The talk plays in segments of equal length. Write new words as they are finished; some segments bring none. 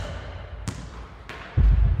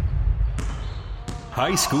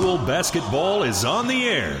High school basketball is on the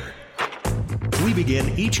air. We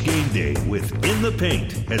begin each game day with In the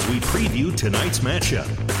Paint as we preview tonight's matchup.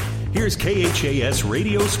 Here's KHAS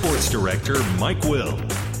Radio Sports Director Mike Will.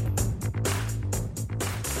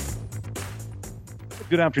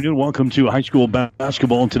 Good afternoon. Welcome to high school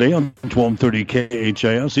basketball today on 1230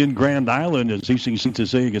 KHAS in Grand Island as St.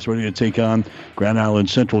 Cecilia gets ready to take on Grand Island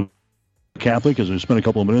Central Catholic as we spend a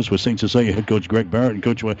couple of minutes with St. Cecilia head coach Greg Barrett. And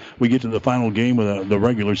Coach, we get to the final game of the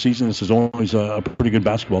regular season. This is always a pretty good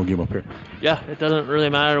basketball game up here. Yeah, it doesn't really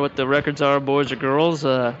matter what the records are, boys or girls.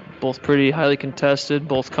 Both pretty highly contested,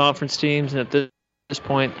 both conference teams. And at this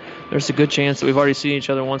point, there's a good chance that we've already seen each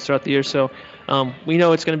other once throughout the year. So we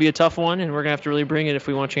know it's going to be a tough one, and we're going to have to really bring it if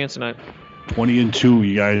we want a chance tonight. 20-2,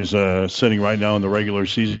 you guys sitting right now in the regular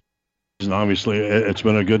season. Obviously, it's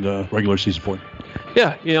been a good regular season for you.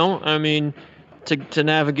 Yeah, to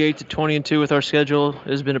navigate to 20-2 with our schedule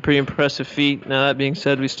has been a pretty impressive feat. Now, that being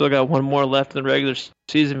said, we still got one more left in the regular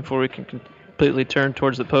season before we can completely turn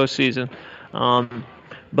towards the postseason.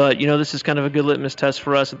 But, this is kind of a good litmus test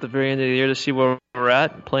for us at the very end of the year to see where we're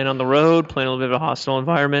at, playing on the road, playing a little bit of a hostile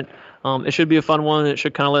environment. It should be a fun one. It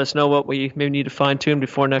should kind of let us know what we maybe need to fine-tune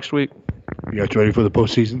before next week. You guys ready for the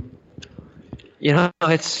postseason?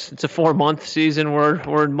 It's a 4-month season.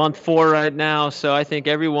 We're in month 4 right now, so I think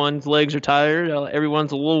everyone's legs are tired.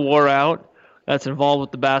 Everyone's a little wore out. That's involved with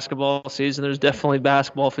the basketball season. There's definitely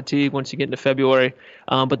basketball fatigue once you get into February.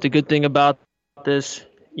 But the good thing about this,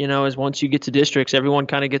 is once you get to districts, everyone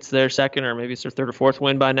kind of gets their second or maybe it's their third or fourth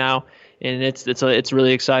win by now, and it's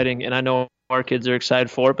really exciting. And I know our kids are excited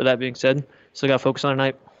for it. But that being said, still got to focus on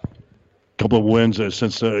tonight. Couple of wins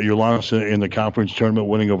since your loss in the conference tournament,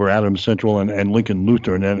 winning over Adams Central and Lincoln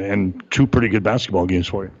Lutheran, and 2 pretty good basketball games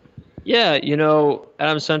for you. Yeah,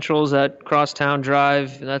 Adams Central is that crosstown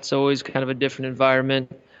drive, and that's always kind of a different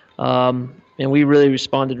environment. And we really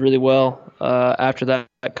responded really well after that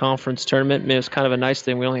conference tournament. I mean, it was kind of a nice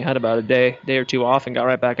thing. We only had about a day or two off and got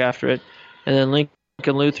right back after it. And then Lincoln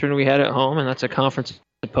Lutheran we had at home, and that's a conference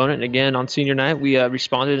opponent. And again, on senior night, we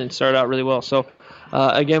responded and started out really well. So,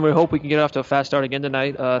 again, we hope we can get off to a fast start again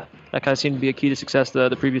tonight. That kind of seemed to be a key to success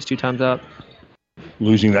the previous 2 times out.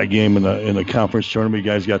 Losing that game in the conference tournament,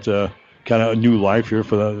 you guys got kind of a new life here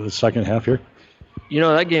for the second half here.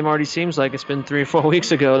 That game already seems like it's been 3 or 4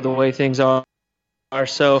 weeks ago the way things are.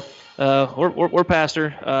 So we're past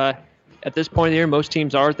her. At this point of the year, most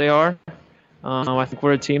teams are what they are. I think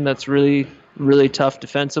we're a team that's really, really tough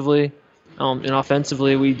defensively. And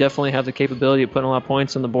offensively, we definitely have the capability of putting a lot of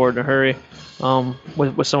points on the board in a hurry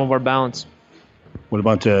with some of our balance. What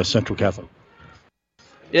about Central Catholic?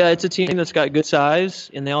 Yeah, it's a team that's got good size,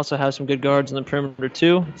 and they also have some good guards on the perimeter,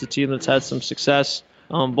 too. It's a team that's had some success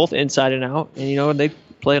both inside and out. And, they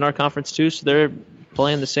play in our conference, too, so they're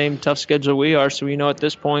playing the same tough schedule we are. So we know at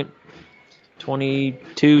this point,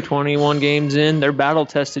 22, 21 games in, they're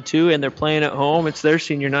battle-tested, too, and they're playing at home. It's their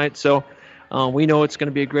senior night, so we know it's going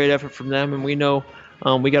to be a great effort from them, and we know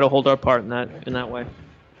we got to hold our part in that way.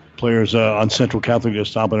 Players on Central Catholic to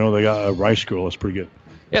stop. I know they got a Rice girl. That's pretty good.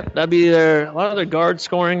 Yep, that'd be a lot of their guard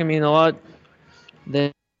scoring. I mean, we're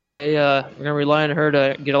going to rely on her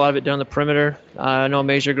to get a lot of it done on the perimeter. I know a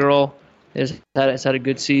Major girl has had a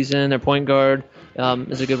good season. Their point guard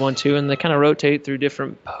is a good one too, and they kind of rotate through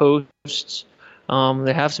different posts.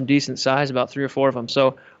 They have some decent size, about 3 or 4 of them.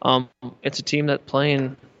 So it's a team that's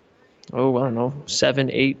playing, 7,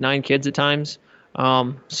 8, 9 kids at times.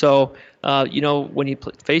 When you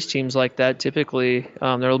face teams like that, typically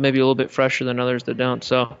they're maybe a little bit fresher than others that don't.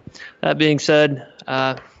 So that being said,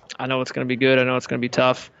 I know it's going to be good. I know it's going to be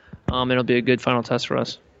tough. It'll be a good final test for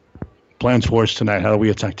us. Plans for us tonight. How do we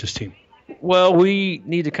attack this team? Well, we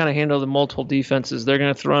need to kind of handle the multiple defenses. They're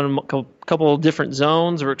going to throw in a couple of different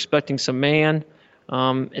zones. We're expecting some man.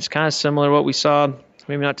 It's kind of similar to what we saw,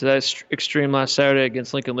 maybe not to that extreme last Saturday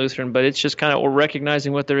against Lincoln Lutheran, but it's just kind of we're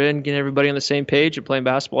recognizing what they're in, getting everybody on the same page and playing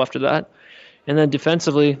basketball after that. And then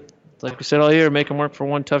defensively, like we said all year, make them work for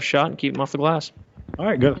one tough shot and keep them off the glass. All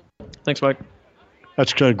right, good. Thanks, Mike.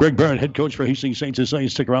 That's Greg Barrett, head coach for Hastings St. Cecilia.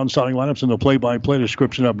 Stick around, starting lineups and the play-by-play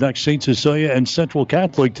description up next. St. Cecilia and Central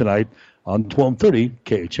Catholic tonight on 1230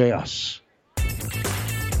 KHAS.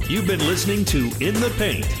 You've been listening to In the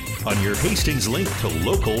Paint on your Hastings link to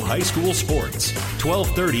local high school sports,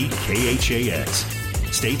 1230 KHAS.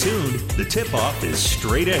 Stay tuned. The tip-off is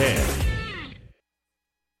straight ahead.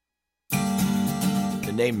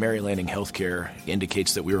 The name Mary Lanning Healthcare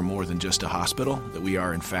indicates that we are more than just a hospital, that we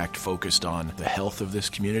are in fact focused on the health of this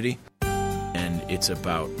community. And it's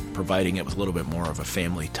about providing it with a little bit more of a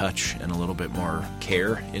family touch and a little bit more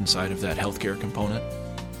care inside of that healthcare component.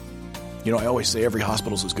 You know, I always say every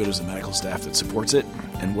hospital is as good as the medical staff that supports it,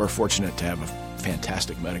 and we're fortunate to have a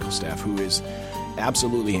fantastic medical staff who is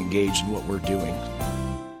absolutely engaged in what we're doing.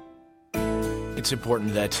 It's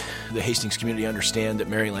important that the Hastings community understand that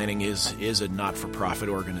Mary Lanning is a not-for-profit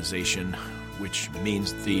organization, which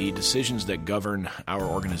means the decisions that govern our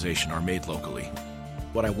organization are made locally.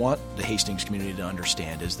 What I want the Hastings community to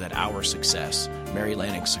understand is that our success, Mary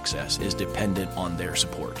Lanning's success, is dependent on their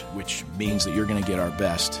support, which means that you're going to get our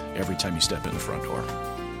best every time you step in the front door.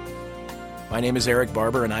 My name is Eric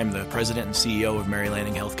Barber, and I'm the president and CEO of Mary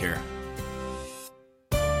Lanning Healthcare.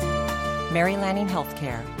 Mary Lanning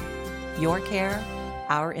Healthcare. Your care,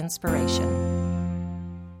 our inspiration.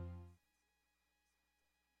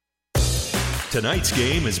 Tonight's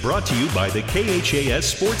game is brought to you by the KHAS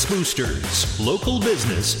Sports Boosters, local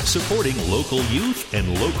business supporting local youth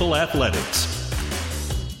and local athletics.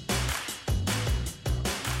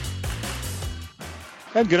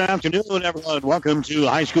 And good afternoon, everyone. Welcome to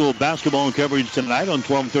high school basketball coverage tonight on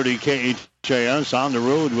 1230 KHAS. On the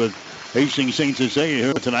road with Hastings St. Cecilia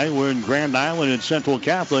here tonight. We're in Grand Island at Central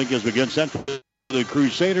Catholic as we get set for the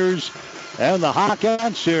Crusaders and the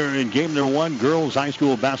Hawkettes here in game number 1, girls high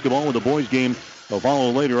school basketball, with the boys game will follow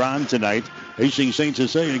later on tonight. Hastings St.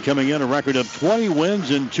 Cecilia coming in a record of 20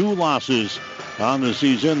 wins and 2 losses on the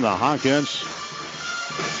season. The Hawkettes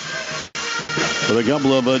with a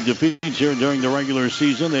couple of defeats here during the regular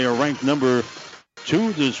season. They are ranked number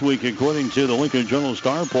 2 this week according to the Lincoln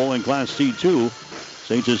Journal-Star poll in Class C2.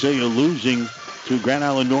 St. Cecilia losing to Grand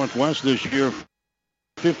Island Northwest this year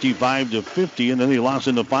 55-50, and then they lost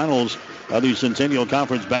in the finals of the Centennial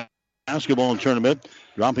Conference basketball tournament,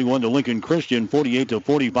 dropping one to Lincoln Christian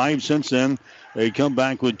 48-45. Since then, they come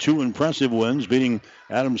back with 2 impressive wins, beating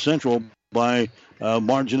Adams Central by a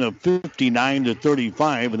margin of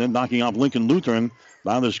 59-35, and then knocking off Lincoln Lutheran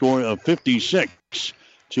by the score of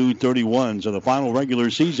 56-31. So the final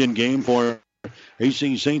regular season game for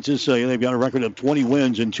Hastings St. Cecilia, they've got a record of 20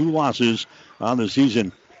 wins and 2 losses on the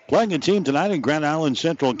season. Playing a team tonight in Grand Island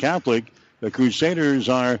Central Catholic, the Crusaders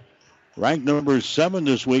are ranked number 7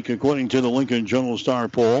 this week according to the Lincoln Journal-Star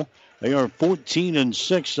poll. They are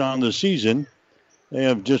 14-6 on the season. They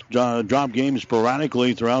have just dropped games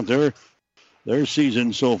sporadically throughout their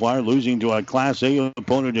season so far, losing to a Class A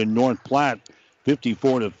opponent in North Platte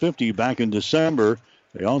 54-50 back in December.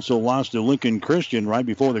 They also lost to Lincoln Christian right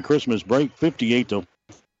before the Christmas break, 58-40.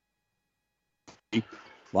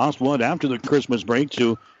 Lost one after the Christmas break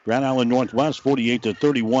to Grand Island Northwest,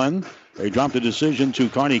 48-31. They dropped a decision to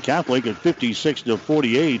Kearney Catholic at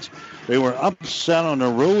 56-48. They were upset on the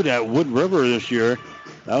road at Wood River this year.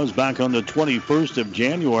 That was back on the 21st of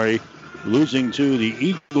January, losing to the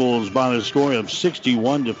Eagles by the score of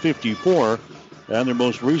 61-54. And their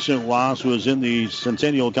most recent loss was in the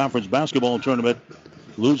Centennial Conference basketball tournament,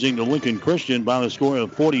 losing to Lincoln Christian by the score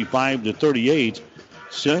of 45-38.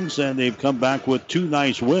 Since then, they've come back with 2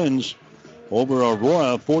 nice wins over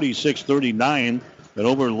Aurora, 46-39, and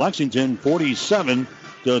over Lexington,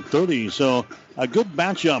 47-30. So a good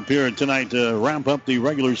matchup here tonight to wrap up the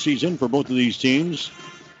regular season for both of these teams.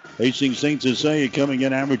 Hastings St. Cecilia coming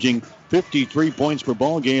in averaging 53 points per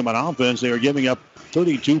ball game on offense. They are giving up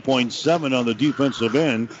 32.7 on the defensive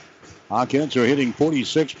end. Hawkettes are hitting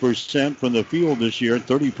 46% from the field this year,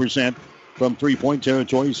 30% from three-point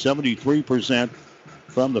territory, 73%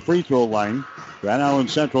 from the free throw line. Grand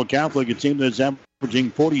Island Central Catholic, a team that's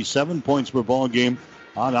averaging 47 points per ball game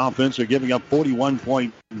on offense, are giving up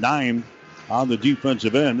 41.9 on the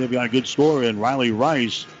defensive end. They've got a good scorer in Riley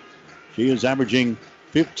Rice. She is averaging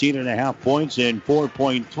 15.5 points and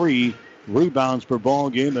 4.3 rebounds per ball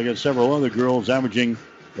game. They got several other girls averaging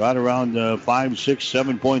right around 5, 6,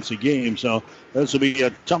 7 points a game. So this will be a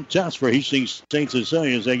tough test for Hastings St.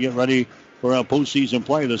 Cecilia as they get ready for a postseason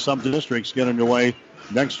play. The sub-districts get underway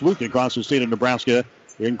next week across the state of Nebraska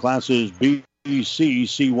in classes B, C,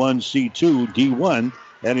 C1, C2, D1,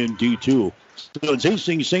 and in D2. So it's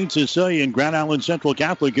Hastings St. Cecilia and Grand Island Central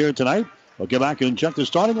Catholic here tonight. We'll get back and check the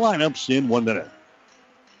starting lineups in 1 minute.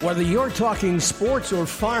 Whether you're talking sports or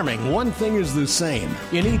farming, one thing is the same.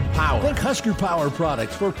 You need power. Think Husker Power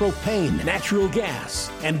products for propane, natural gas,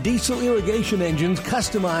 and diesel irrigation engines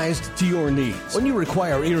customized to your needs. When you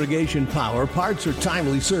require irrigation power, parts, or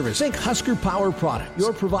timely service, think Husker Power Product,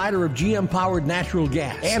 your provider of GM-powered natural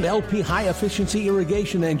gas and LP high-efficiency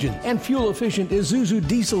irrigation engine and fuel-efficient Isuzu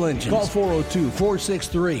diesel engines. Call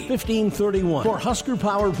 402-463-1531 for Husker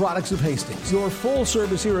Power Products of Hastings, your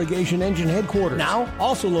full-service irrigation engine headquarters. Now,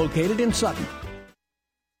 also located in Sutton.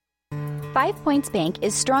 5 Points Bank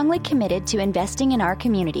is strongly committed to investing in our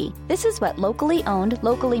community. This is what locally owned,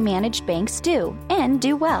 locally managed banks do, and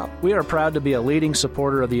do well. We are proud to be a leading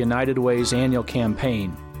supporter of the United Way's annual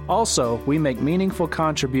campaign. Also, we make meaningful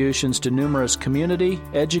contributions to numerous community,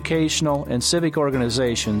 educational, and civic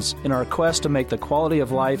organizations in our quest to make the quality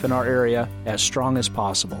of life in our area as strong as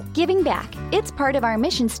possible. Giving back. It's part of our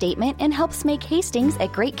mission statement and helps make Hastings a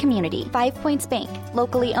great community. 5 Points Bank.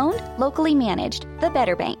 Locally owned, locally managed. The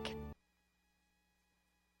better bank.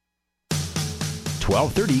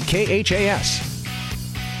 1230 KHAS.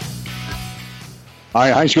 All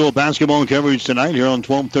right, high school basketball coverage tonight here on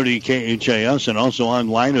 1230 KHAS and also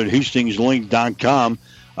online at hastingslink.com.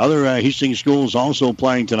 Other Hastings schools also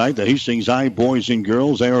playing tonight. The Hastings High boys and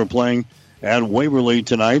girls, they are playing at Waverly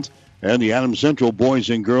tonight. And the Adams Central boys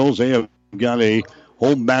and girls, they have got a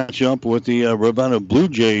home matchup with the Ravenna Blue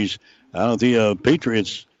Jays out at the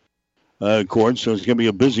Patriots court. So it's going to be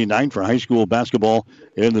a busy night for high school basketball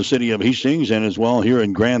in the city of Hastings. And as well here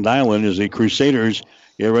in Grand Island as the Crusaders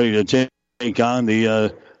get ready to take on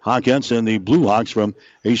the Hawkettes and the Blue Hawks from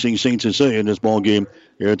Hastings St. Cecilia in this ball game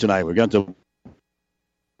here tonight. We've got the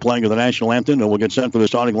playing of the national anthem, and we'll get set for the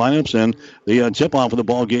starting lineups and the tip-off of the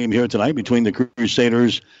ball game here tonight between the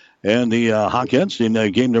Crusaders and the Hawkettes.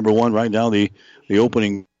 In game number one right now, the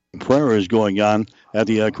opening prayer is going on at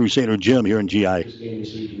the Crusader Gym here in GI. This game this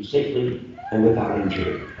evening safely and without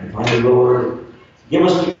injury. And finally, Lord, give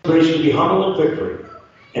us the grace to be humble in victory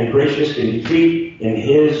and gracious in defeat. In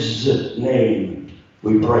His name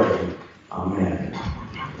we pray. Amen.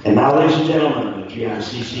 And now, ladies and gentlemen, the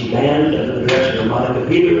GICC band, under the direction of Monica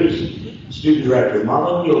Peters, student director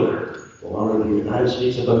Marlon Mueller, will honor the United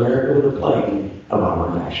States of America with the playing of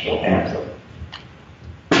our national anthem.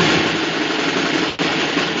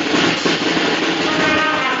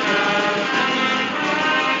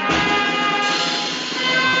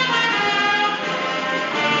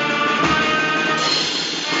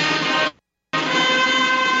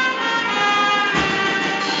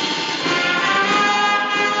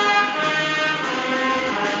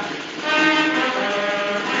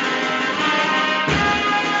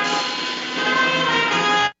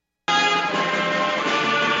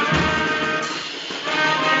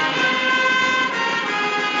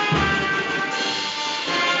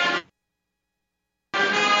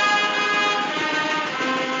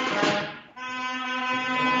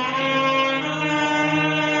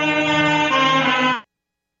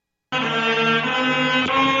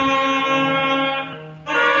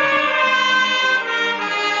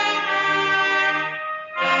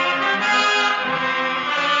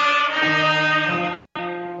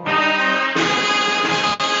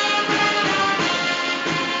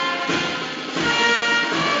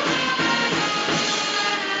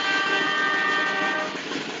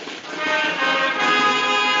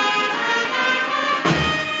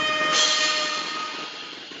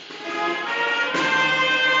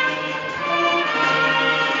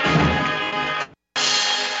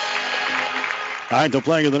 All right, the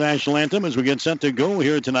playing of the national anthem as we get set to go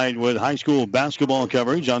here tonight with high school basketball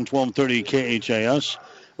coverage on 1230 KHAS.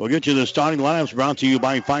 We'll get you the starting lineups brought to you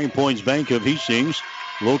by 5 Points Bank of Hastings.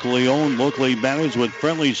 Locally owned, locally managed with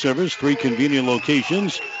friendly service, 3 convenient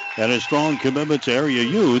locations, and a strong commitment to area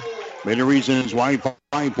youth. Many reasons why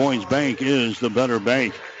 5 Points Bank is the better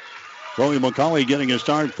bank. Chloe McCauley getting a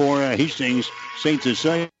start for Hastings St.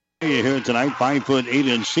 Cecilia here tonight,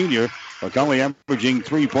 5'8" senior. McCauley averaging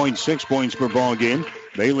 3.6 points per ball game.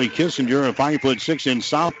 Bailey Kissinger, a 5'6"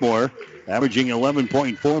 sophomore, averaging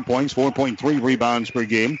 11.4 points, 4.3 rebounds per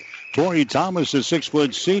game. Tori Thomas, a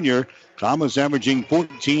 6' senior. Thomas averaging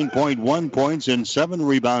 14.1 points and 7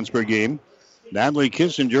 rebounds per game. Natalie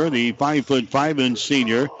Kissinger, the 5'5"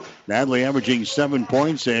 senior. Natalie averaging 7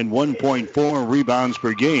 points and 1.4 rebounds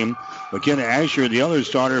per game. McKenna Asher, the other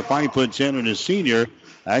starter, 5'10" and a senior.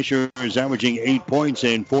 Asher is averaging 8 points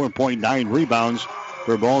and 4.9 rebounds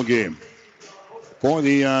per ball game. For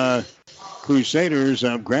the Crusaders,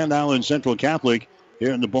 Grand Island Central Catholic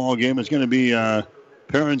here in the ball game, it's going to be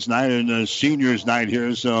parents' night and seniors' night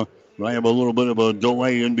here, so I have a little bit of a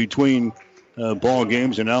delay in between ball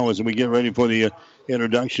games. And now as we get ready for the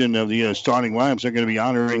introduction of the starting lineups, they're going to be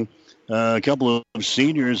honoring a couple of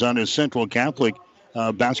seniors on the Central Catholic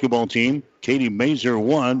basketball team. Katie Mazer,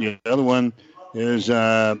 one. The other one is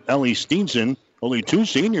Ellie Steenson. Only 2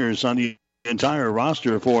 seniors on the entire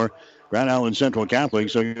roster for Grand Island Central Catholic.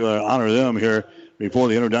 So you honor them here before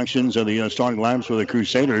the introductions of the starting lineups for the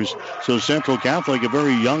Crusaders. So Central Catholic, a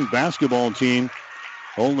very young basketball team.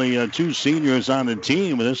 Only 2 seniors on the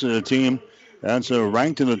team. This is a team that's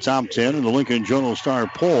ranked in the top 10 in the Lincoln Journal-Star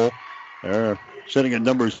poll. They're sitting at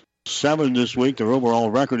number 7 this week. Their overall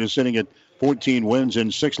record is sitting at 14 wins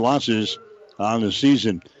and 6 losses on the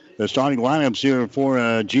season. The starting lineups here for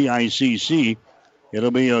GICC.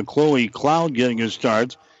 It'll be Chloe Cloud getting a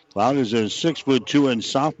start. Cloud is a 6'2" and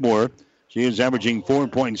sophomore. She is averaging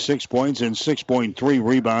 4.6 points and 6.3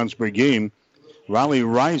 rebounds per game. Riley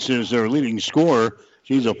Rice is their leading scorer.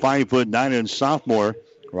 She's a 5'9" and sophomore.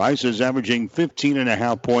 Rice is averaging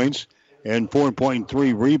 15.5 points and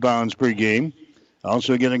 4.3 rebounds per game.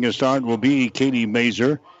 Also getting a start will be Katie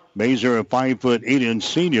Mazer. Mazer, a 5'8" and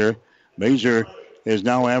senior. Mazer is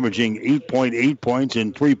now averaging 8.8 points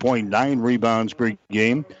and 3.9 rebounds per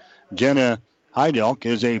game. Jenna Heidelk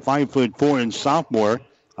is a 5'4" and sophomore.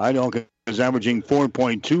 Heidelk is averaging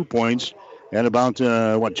 4.2 points and about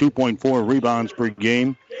 2.4 rebounds per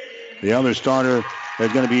game. The other starter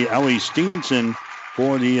is going to be Ellie Steenson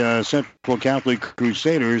for the Central Catholic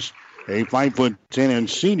Crusaders, a 5'10" and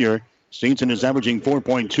senior. Steenson is averaging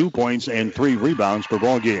 4.2 points and 3 rebounds per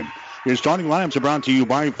ball game. Your starting lineups are brought to you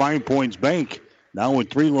by 5 Points Bank. Now with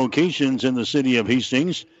 3 locations in the city of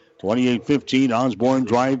Hastings, 2815 Osborne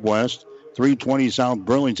Drive West, 320 South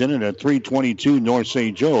Burlington, and at 322 North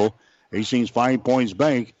St. Joe. Hastings 5 Points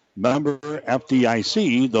Bank, member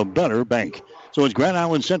FDIC, the better bank. So it's Grand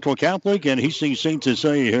Island Central Catholic and Hastings St.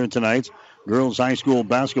 Cecilia here tonight. Girls high school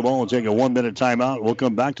basketball will take a 1-minute timeout. We'll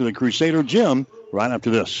come back to the Crusader Gym right after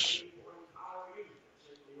this.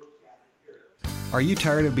 Are you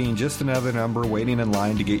tired of being just another number waiting in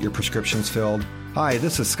line to get your prescriptions filled? Hi,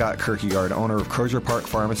 this is Scott Kierkegaard, owner of Crozier Park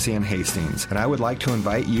Pharmacy in Hastings, and I would like to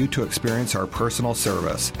invite you to experience our personal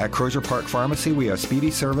service. At Crozier Park Pharmacy, we have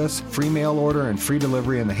speedy service, free mail order, and free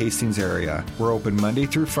delivery in the Hastings area. We're open Monday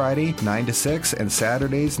through Friday, 9 to 6, and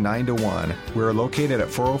Saturdays, 9 to 1. We are located at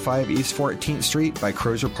 405 East 14th Street by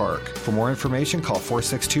Crozier Park. For more information, call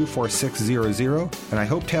 462-4600, and I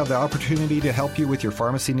hope to have the opportunity to help you with your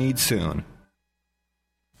pharmacy needs soon.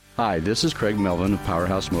 Hi, this is Craig Melvin of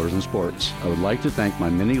Powerhouse Motors and Sports. I would like to thank my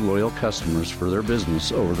many loyal customers for their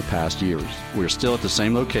business over the past years. We're still at the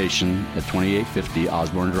same location at 2850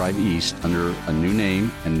 Osborne Drive East under a new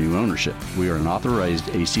name and new ownership. We are an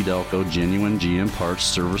authorized AC Delco genuine GM parts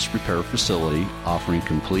service repair facility offering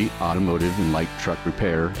complete automotive and light truck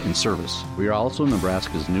repair and service. We are also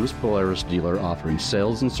Nebraska's newest Polaris dealer offering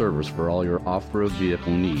sales and service for all your off-road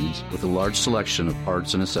vehicle needs with a large selection of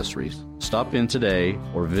parts and accessories. Stop in today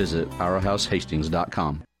or visit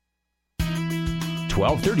PowerhouseHastings.com.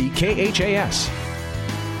 1230 KHAS.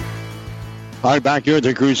 All right, back here at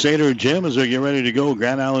the Crusader Gym as we get ready to go.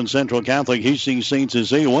 Grand Island Central Catholic, Hastings St.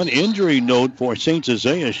 Cecilia. One injury note for St.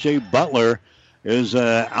 Cecilia. Shea Butler is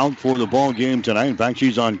out for the ball game tonight. In fact,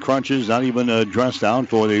 she's on crutches, not even dressed out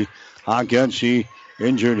for the Hawkettes. She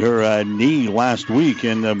injured her knee last week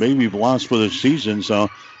and maybe lost for the season, so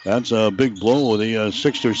that's a big blow. The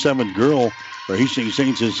 6th or 7th girl for Hastings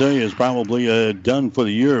St. Cecilia is probably done for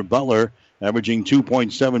the year. Butler, averaging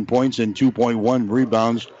 2.7 points and 2.1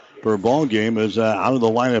 rebounds per ball game, is out of the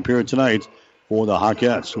lineup here tonight for the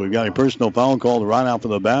Hawkettes. We've got a personal foul called right out for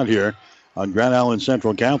the bat here on Grand Island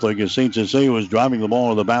Central Catholic as St. Cecilia was driving the ball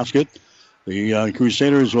to the basket. The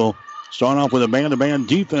Crusaders will start off with a man-to-man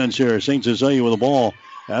defense here. St. Cecilia with the ball.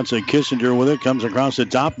 That's a Kissinger with it. Comes across the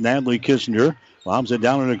top. Natalie Kissinger lobs it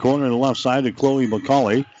down in the corner on the left side to Chloe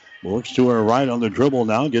McCauley. Looks to her right on the dribble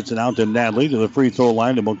now. Gets it out to Natalie to the free throw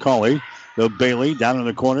line to McCauley. To Bailey down in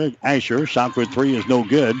the corner. Asher. Shot for 3 is no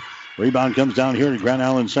good. Rebound comes down here to Grand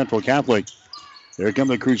Island Central Catholic. There come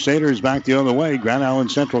the Crusaders back the other way. Grand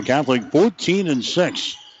Island Central Catholic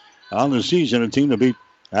 14-6 on the season. A team to beat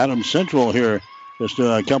Adams Central here just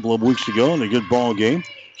a couple of weeks ago in a good ball game.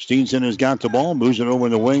 Steenson has got the ball. Moves it over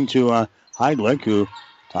in the wing to Heidlich, who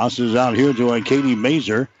tosses out here to Katie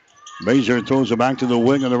Mazer. Mazer throws it back to the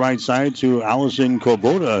wing on the right side to Allison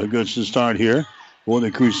Kubota, who gets the start here for the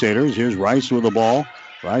Crusaders. Here's Rice with the ball.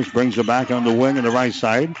 Rice brings it back on the wing on the right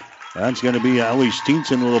side. That's going to be Ellie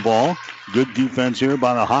Steenson with the ball. Good defense here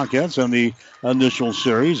by the Hawkettes on the initial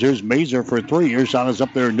series. Here's Mazer for 3. Her shot is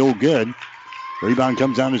up there, no good. Rebound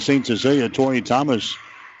comes down to St. Cecilia. Tori Thomas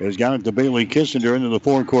has got it to Bailey Kissinger into the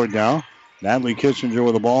forecourt now. Natalie Kissinger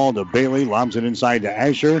with the ball to Bailey. Lobs it inside to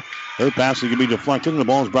Asher. Her pass is going to be deflected, and the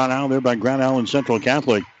ball is brought out of there by Grand Island Central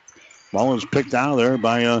Catholic. Ball is picked out of there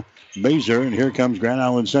by Mazer, and here comes Grand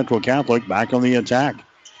Island Central Catholic back on the attack.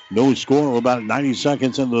 No score. We're about 90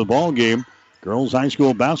 seconds into the ball game. Girls high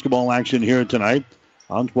school basketball action here tonight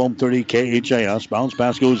on 1230 KHAS. Bounce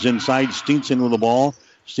pass goes inside. Steenson with the ball.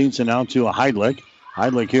 Steenson out to a Heidlich.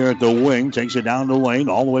 Heidlich here at the wing. Takes it down the lane.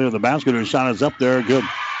 All the way to the basket. Her shot is up there. Good.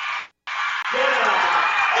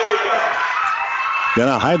 Got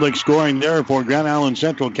a Heidlich scoring there for Grand Island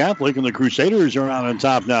Central Catholic, and the Crusaders are out on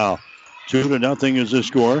top now. 2-0 is the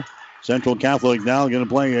score. Central Catholic now going to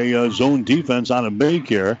play a zone defense on a make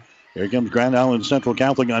here. Here comes Grand Island Central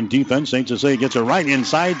Catholic on defense. St. Cecilia gets it right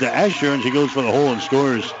inside to Asher, and she goes for the hole and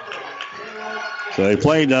scores. So they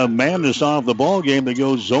played man to start off the ball game. They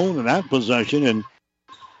go zone in that possession, and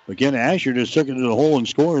again, Asher just took it to the hole and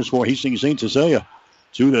scores for Hastings St. Cecilia.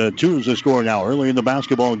 2-2 is the score now. Early in the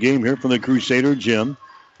basketball game here from the Crusader gym.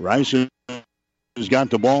 Rice has got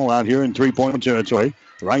the ball out here in three-point territory.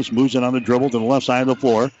 Rice moves it on the dribble to the left side of the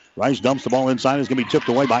floor. Rice dumps the ball inside. It's going to be tipped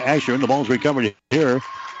away by Asher, and the ball's recovered here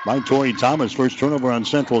by Tori Thomas. First turnover on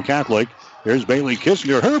Central Catholic. Here's Bailey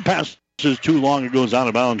Kissinger. Her pass is too long. It goes out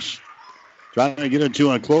of bounds. Trying to get it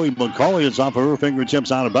to Chloe McCauley. It's off of her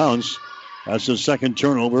fingertips out of bounds. That's the second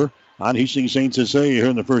turnover on Hastings St. Cecilia here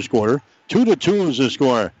in the first quarter. 2-2 is the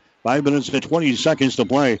score. 5 minutes and 20 seconds to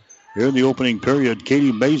play here in the opening period.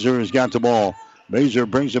 Katie Mazer has got the ball. Mazer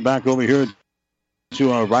brings it back over here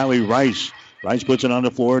to Riley Rice. Rice puts it on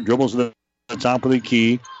the floor, dribbles to the top of the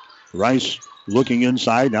key. Rice looking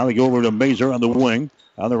inside. Now they go over to Mazer on the wing.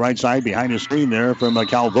 On the right side behind the screen there from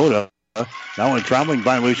Calvoda. Now a traveling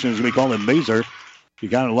violation as we call it Mazer. She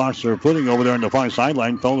kind of lost her footing over there on the far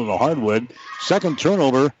sideline, fell to the hardwood. Second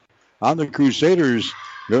turnover on the Crusaders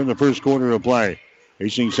during the first quarter of play.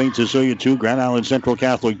 Hastings St. Cecilia 2, Grand Island Central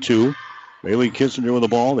Catholic 2. Bailey Kissinger with the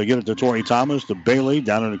ball. They get it to Tori Thomas, to Bailey,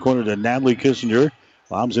 down in the corner to Natalie Kissinger.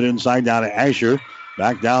 Bombs it inside down to Asher.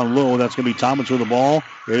 Back down low. That's going to be Thomas with the ball.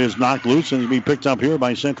 It is knocked loose and it's being picked up here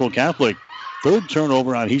by Central Catholic. Third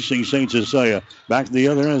turnover on Hastings St. Cecilia. Back to the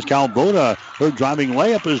other end is Calvoda. Her driving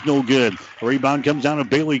layup is no good. The rebound comes down to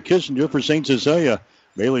Bailey Kissinger for St. Cecilia.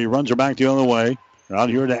 Bailey runs her back the other way. Out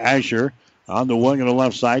here to Asher. On the wing on the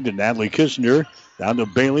left side to Natalie Kissinger. Down to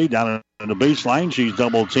Bailey. Down on the baseline. She's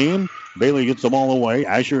double teamed. Bailey gets the ball away.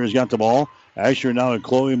 Asher has got the ball. Asher now to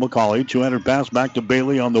Chloe McCauley. 200 pass back to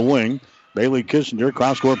Bailey on the wing. Bailey Kissinger.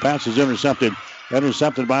 Cross-court pass is intercepted.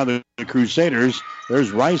 Intercepted by the Crusaders.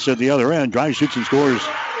 There's Rice at the other end. Drives, shoots, and scores.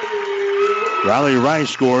 Riley Rice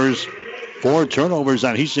scores. 4 turnovers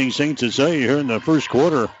on Hastings St. Cecilia here in the first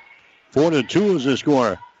quarter. 4-2 is the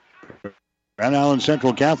score. Grand Island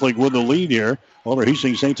Central Catholic with the lead here over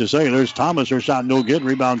Hastings St. Cecilia. There's Thomas. Her shot no good.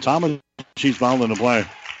 Rebound Thomas. She's fouled in the play.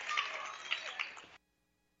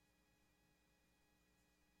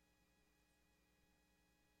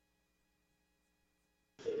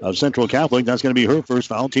 Of Central Catholic, that's going to be her first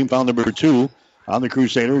foul. Team foul number 2 on the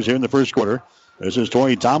Crusaders here in the first quarter. This is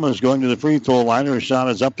Tori Thomas going to the free throw line. Her shot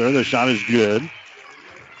is up there. The shot is good.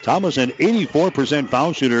 Thomas, an 84%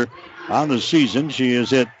 foul shooter on the season. She has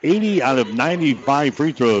hit 80 out of 95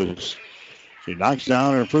 free throws. She knocks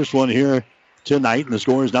down her first one here tonight, and the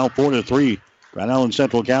score is now 4-3. Grand Island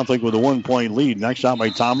Central Catholic with a 1-point lead. Next shot by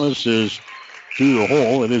Thomas is through the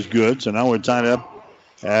hole. It is good. So now we're tied up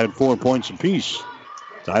at 4 points apiece.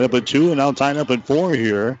 Tied up at 2 and now tied up at 4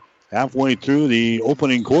 here. Halfway through the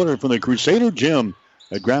opening quarter from the Crusader gym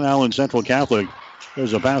at Grand Island Central Catholic.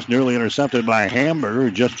 There's a pass nearly intercepted by Hamburger,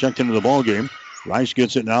 who just checked into the ball game. Rice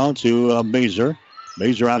gets it now to Mazer.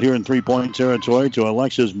 Mazer out here in three-point territory to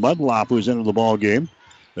Alexis Mudlop, who's into the ball game.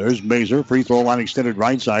 There's Mazer, free throw line extended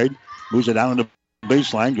right side. Moves it down to the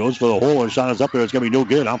baseline, goes for the hole. Her shot is up there. It's going to be no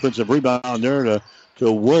good. Offensive rebound there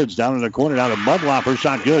to Woods down in the corner. Down to Mudlop. Her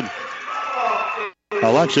shot good.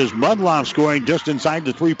 Alexis Mudlop scoring just inside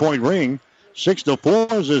the three-point ring.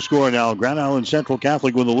 6-4 is the score now. Grand Island Central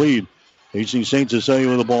Catholic with the lead. Hastings St. Cecilia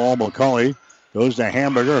with the ball. McCauley goes to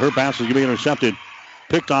Hamburger. Her pass is going to be intercepted.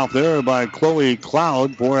 Picked off there by Chloe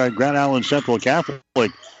Cloud for Grand Island Central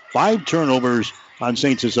Catholic. 5 turnovers on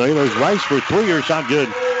St. Cecilia. There's Rice for 3. Her shot good.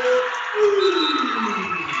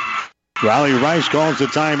 Riley Rice calls the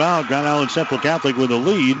timeout. Grand Island Central Catholic with the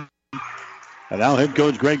lead. And now head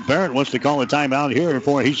coach Greg Barrett wants to call a timeout here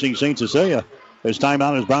for Hastings St. Cecilia. This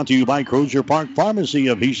timeout is brought to you by Crozier Park Pharmacy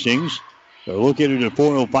of Hastings. They're located at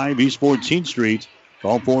 405 East 14th Street.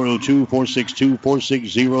 Call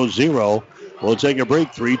 402-462-4600. We'll take a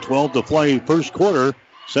break. 3:12 to play. First quarter.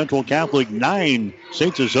 Central Catholic 9,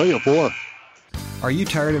 St. Cecilia 4. Are you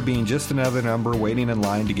tired of being just another number waiting in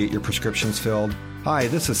line to get your prescriptions filled? Hi,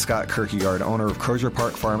 this is Scott Kierkegaard, owner of Crozier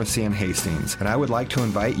Park Pharmacy in Hastings, and I would like to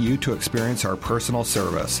invite you to experience our personal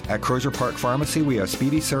service. At Crozier Park Pharmacy, we have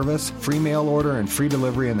speedy service, free mail order, and free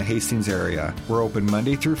delivery in the Hastings area. We're open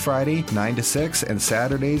Monday through Friday, 9 to 6, and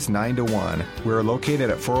Saturdays, 9 to 1. We are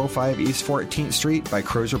located at 405 East 14th Street by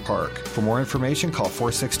Crozier Park. For more information, call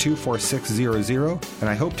 462-4600, and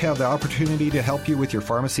I hope to have the opportunity to help you with your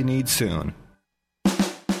pharmacy needs soon.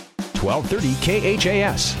 1230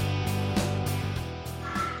 KHAS.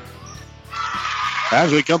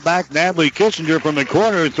 As we come back, Natalie Kissinger from the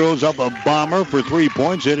corner throws up a bomber for 3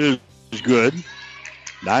 points. It is good.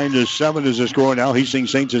 9-7 is the score now.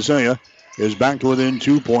 Hastings St. Cecilia is back to within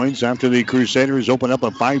 2 points after the Crusaders open up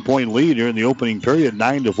a 5-point lead here in the opening period,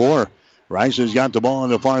 9-4. Rice has got the ball on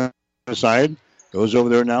the far side. Goes over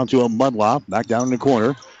there now to a Mudloff. Back down in the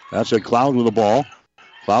corner. That's a Cloud with the ball.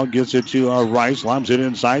 Cloud gets it to Rice. Lobs it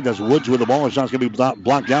inside. That's Woods with the ball. It's not going to be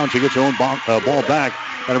blocked down. She gets her own ball back.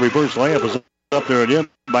 And a reverse layup is up there again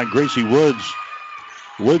by Gracie Woods.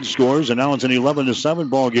 Woods scores, and now it's an 11-7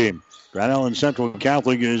 ball game. Grand Island Central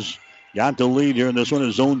Catholic has got the lead here in this one.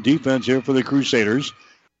 A zone defense here for the Crusaders.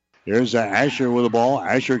 Here's Asher with the ball.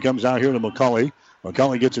 Asher comes out here to McCauley.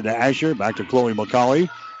 McCauley gets it to Asher. Back to Chloe McCauley.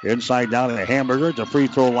 Inside down to Hamburger. It's a free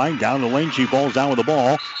throw line. Down the lane. She falls down with the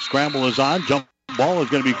ball. Scramble is on. Jump ball is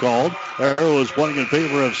going to be called. Arrow is pointing in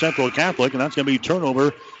favor of Central Catholic, and that's going to be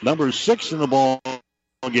turnover number 6 in the ball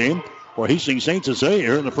game for Hastings St. Cecilia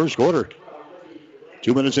here in the first quarter.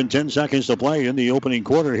 2 minutes and 10 seconds to play in the opening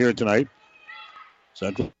quarter here tonight.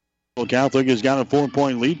 Central Catholic has got a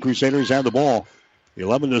 4-point lead. Crusaders have the ball.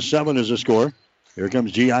 11-7 is the score. Here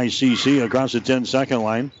comes GICC across the 10-second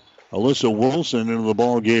line. Alyssa Wilson into the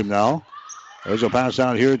ball game now. There's a pass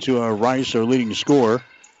out here to Rice, their leading scorer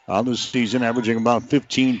on the season, averaging about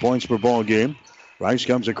 15 points per ball game. Rice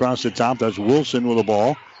comes across the top. That's Wilson with the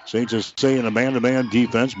ball. St. Cecilia in a man-to-man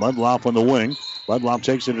defense. Mudloff on the wing. Mudloff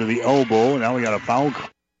takes it to the elbow. Now we got a foul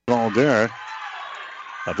call there.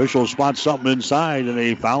 Official spots something inside, and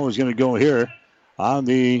a foul is going to go here on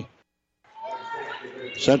the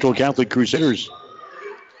Central Catholic Crusaders.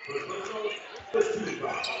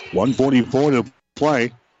 1:44 to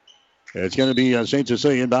play. It's going to be St.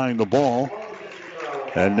 Cecilia inbounding the ball.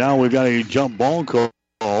 And now we've got a jump ball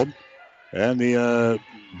called. And the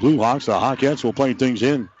Blue Hawks, the Hawkettes, will play things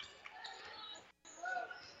in.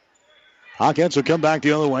 Hawkettes will come back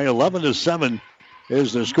the other way. 11-7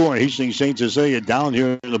 is the score. Hastings St. Cecilia down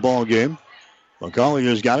here in the ball game. McCauley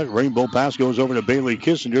has got it. Rainbow pass goes over to Bailey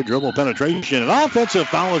Kissinger. Dribble penetration. An offensive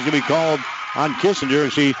foul is going to be called on Kissinger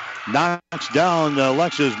as he knocks down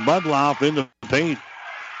Alexis Mudloff in the paint.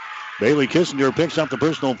 Bailey Kissinger picks up the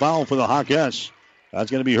personal foul for the Hawkettes. That's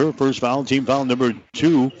going to be her first foul. Team foul number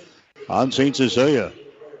 2 on St. Cecilia.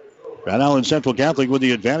 Grand Island Central Catholic with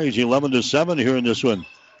the advantage, 11-7 here in this one.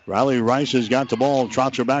 Riley Rice has got the ball,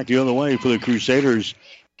 trots her back the other way for the Crusaders.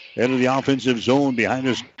 Into the offensive zone behind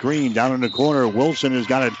the screen, down in the corner. Wilson has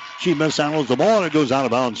got it. She mishandles the ball, and it goes out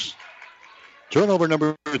of bounds. Turnover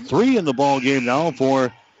number 3 in the ball game now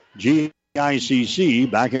for GICC.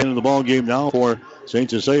 Back into the ball game now for St.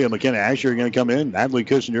 Cecilia. McKenna Asher going to come in. Natalie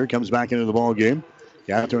Kissinger comes back into the ball game.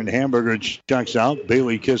 Catherine Hamburger checks out.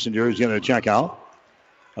 Bailey Kissinger is going to check out.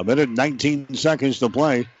 1 minute and 19 seconds to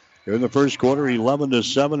play here in the first quarter.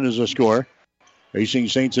 11-7 is the score.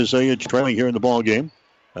 Hastings St. Cecilia trailing here in the ball game.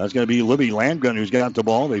 That's going to be Libby Landgren who's got the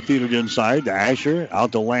ball. They feed it inside to Asher,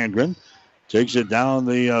 out to Landgren. Takes it down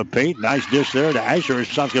the paint. Nice dish there to Asher.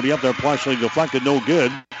 Shot's going to be up there, partially deflected, no good.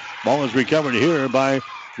 Ball is recovered here by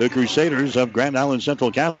the Crusaders of Grand Island Central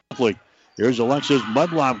Catholic. Here's Alexis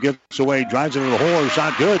Mudloff, gets away, drives into the hole.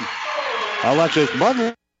 Shot good. Alexis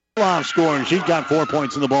Mudloff scoring. She's got 4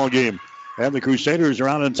 points in the ball game. And the Crusaders are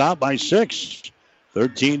out on top by 6.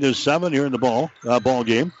 13-7 here in the ball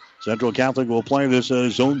game. Central Catholic will play this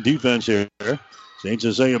zone defense here. St.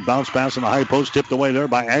 Cecilia bounce pass on the high post, tipped away there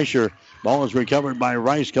by Asher. Ball is recovered by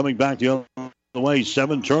Rice, coming back the other way.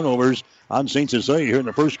 7 turnovers on St. Cecilia here in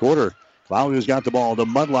the first quarter. Cloud has got the ball. The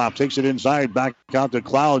Mudloff takes it inside, back out to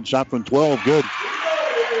Cloud. Shot from 12, good.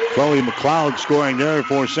 Chloe McLeod scoring there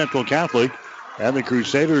for Central Catholic. And the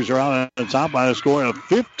Crusaders are out on top by a score of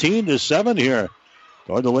 15-7 here.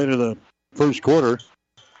 Toward the late of the first quarter.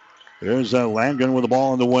 There's Landgren with the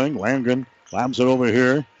ball on the wing. Landgren slams it over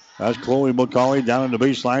here. That's Chloe McCauley down in the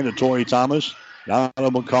baseline to Tori Thomas. Now to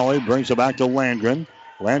McCauley, brings it back to Landgren.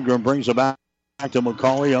 Landgren brings it back to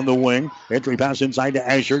McCauley on the wing. Entry pass inside to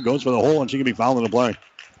Asher. Goes for the hole, and she can be fouled in the play.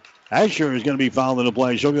 Asher is going to be fouled in the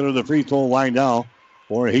play. She'll go to the free throw line now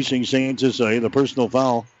for Hastings St. Cecilia. The personal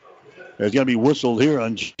foul is going to be whistled here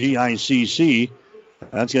on GICC.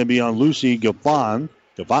 That's going to be on Lucy Gaffon.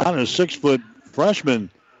 Gaffon is a 6-foot freshman.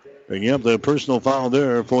 Picking up the personal foul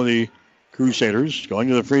there for the Crusaders. Going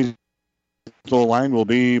to the free throw line will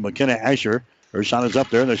be McKenna Asher. Her shot is up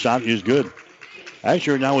there, and the shot is good.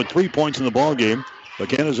 Asher now with 3 points in the ball game.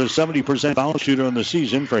 McKenna's a 70% foul shooter on the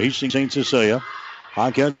season for Hastings St. Cecilia.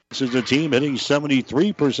 Hawkettes is the team hitting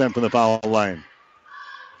 73% from the foul line.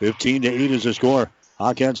 15-8 is the score.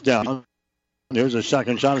 Hawkettes down. There's a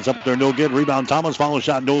second shot. It's up there, no good. Rebound, Thomas. Follow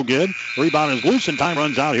shot, no good. Rebound is loose, and time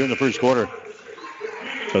runs out here in the first quarter.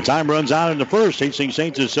 So time runs out in the first. Hastings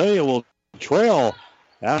St. Cecilia will trail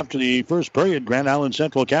after the first period. Grand Island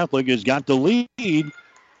Central Catholic has got the lead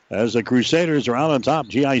as the Crusaders are out on top.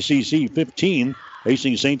 GICC 15,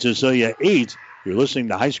 Hastings St. Cecilia 8. You're listening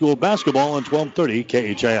to high school basketball on 1230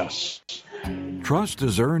 KHAS. Trust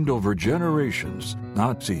is earned over generations,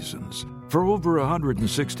 not seasons. For over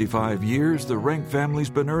 165 years, the Rank family's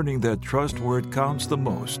been earning that trust where it counts the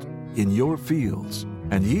most, in your fields.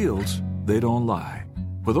 And yields, they don't lie.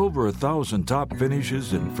 With over 1,000 top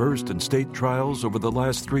finishes in first and state trials over the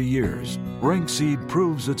last 3 years, Rank Seed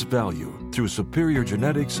proves its value through superior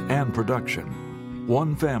genetics and production.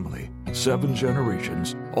 One family, 7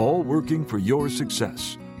 generations, all working for your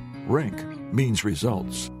success. Rank means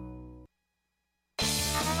results.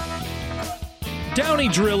 Downey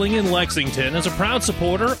Drilling in Lexington is a proud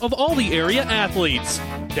supporter of all the area athletes.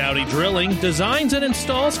 Downey Drilling designs and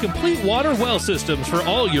installs complete water well systems for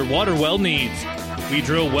all your water well needs. We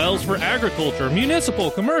drill wells for agriculture,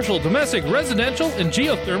 municipal, commercial, domestic, residential, and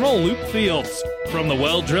geothermal loop fields. From the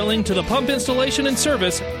well drilling to the pump installation and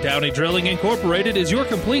service, Downey Drilling Incorporated is your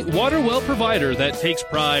complete water well provider that takes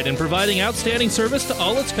pride in providing outstanding service to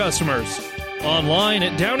all its customers. Online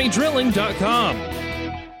at downeydrilling.com.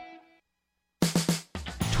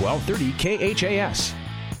 1230 KHAS.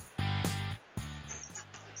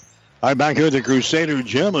 All right, back here at the Crusader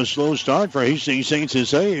Gym, a slow start for Hastings St.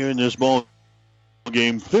 Cecilia in this ball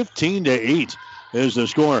game. 15-8 is the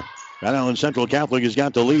score. Grand Island Central Catholic has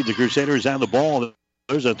got the lead. The Crusaders have the ball.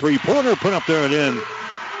 There's a three-pointer put up there and in.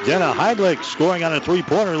 Jenna Heidlich scoring on a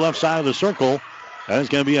three-pointer left side of the circle. That's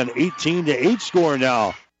going to be an 18-8 score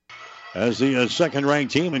now. As the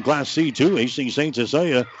second-ranked team in Class C2, Hastings St.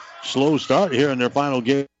 Cecilia, slow start here in their final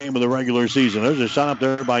game of the regular season. There's a shot up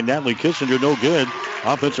there by Natalie Kissinger, no good.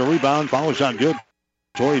 Offensive rebound, follow shot good.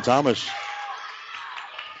 Tori Thomas.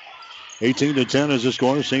 18-10 is the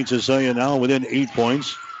score. St. Cecilia now within 8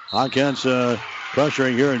 points. Hawkins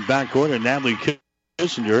pressuring here in backcourt, and Natalie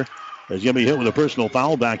Kissinger is going to be hit with a personal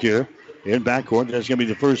foul back here in backcourt. That's going to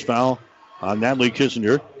be the first foul on Natalie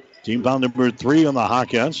Kissinger. Team foul number 3 on the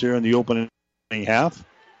Hawkins here in the opening half.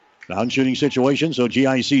 Non-shooting situation, so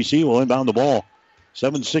GICC will inbound the ball.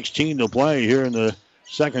 7:16 to play here in the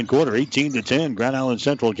second quarter. 18-10. Grand Island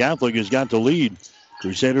Central Catholic has got the lead.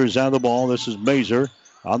 Crusaders have the ball. This is Mazer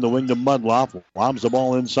on the wing to Mudloff. Lobs the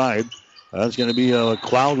ball inside. That's going to be a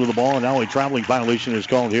Cloud with the ball, and now a traveling violation is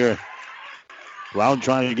called here. Cloud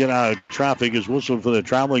trying to get out of traffic is whistled for the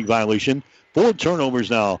traveling violation. 4 turnovers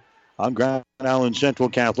now on Grand Island Central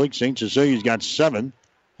Catholic. St. Cecilia's got 7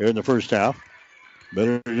 here in the first half.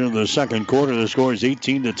 Better into the second quarter, the score is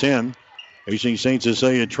 18-10. Hastings St.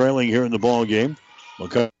 Cecilia trailing here in the ball game.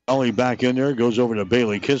 McCauley back in there, goes over to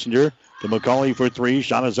Bailey Kissinger. To McCauley for 3.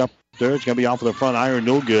 Shot is up there. It's going to be off of the front iron,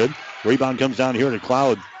 no good. Rebound comes down here to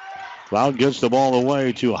Cloud. Cloud gets the ball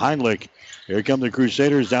away to Heinlich. Here come the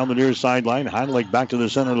Crusaders down the near sideline. Heinlich back to the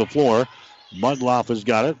center of the floor. Mudloff has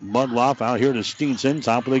got it. Mudloff out here to Steenson,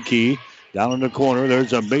 top of the key. Down in the corner,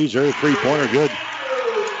 there's a Mazer, three-pointer, good.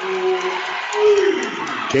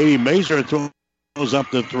 Katie Mazer throws up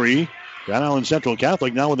the 3. Grand Island Central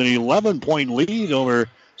Catholic now with an 11-point lead over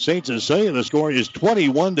St. Cecilia. The score is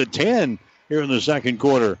 21-10 here in the second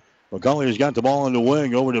quarter. McCauley has got the ball on the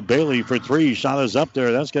wing over to Bailey for 3. Shot is up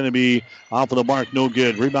there. That's going to be off of the mark, no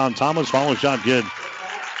good. Rebound Thomas, follow shot good.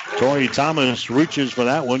 Tori Thomas reaches for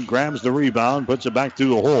that one, grabs the rebound, puts it back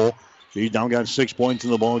through the hole. She's now got 6 points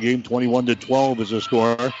in the ball game. 21-12 is the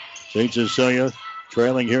score. St. Cecilia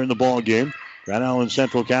trailing here in the ball game. Grand Island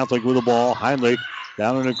Central Catholic with the ball. Heinlich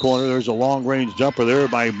down in the corner. There's a long-range jumper there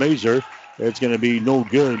by Mazer. It's going to be no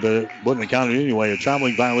good, but it wouldn't have counted anyway. A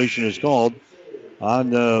traveling violation is called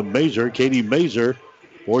on Mazer, Katie Mazer,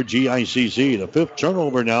 for GICC. The 5th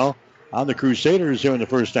turnover now on the Crusaders here in the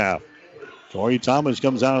first half. Tori Thomas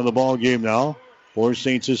comes out of the ball game now for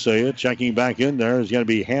St. Cecilia. Checking back in there is going to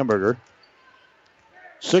be Hamburger.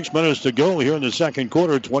 6 minutes to go here in the second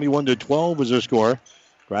quarter. 21-12 is the score.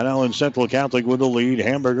 Grand Island Central Catholic with the lead.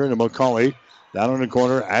 Hamburger to McCauley. Down in the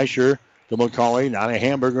corner, Asher to McCauley. Now to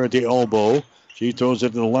Hamburger at the elbow. She throws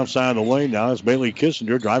it to the left side of the lane. Now it's Bailey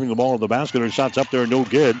Kissinger driving the ball to the basket. Her shot's up there, no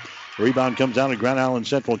good. Rebound comes down to Grand Island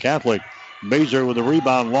Central Catholic. Mazer with the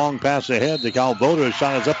rebound, long pass ahead to Calvoda. Her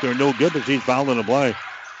shot is up there, no good, but she's fouled in the play.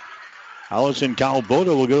 Allison Calvoda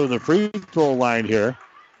will go to the free throw line here.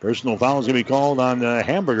 Personal foul is going to be called on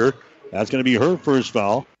Hamburger. That's going to be her first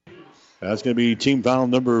foul. That's going to be team foul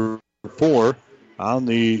number 4 on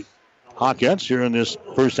the Hawkettes here in this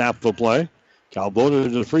first half of play. Calvoda to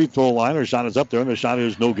the free throw line. Her shot is up there, and the shot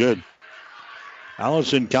is no good.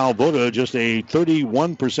 Allison Calvoda, just a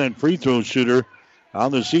 31% free throw shooter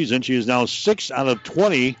on the season. She is now 6 out of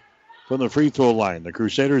 20 from the free throw line. The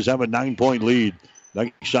Crusaders have a 9-point lead.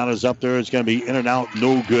 Next shot is up there. It's going to be in and out,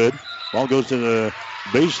 no good. Ball goes to the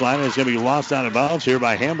baseline. It's going to be lost out of bounds here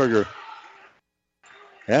by Hamburger.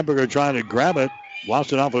 Hamburger trying to grab it.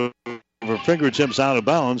 Lost it off of her fingertips out of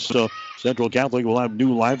bounds. So Central Catholic will have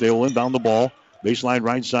new life. They will inbound the ball. Baseline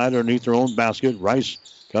right side underneath their own basket. Rice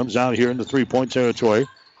comes out here in the three-point territory.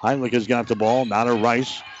 Heinrich has got the ball. Now to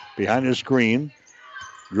Rice behind the screen.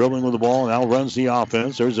 Dribbling with the ball. Now runs the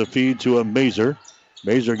offense. There's a feed to a Mazer.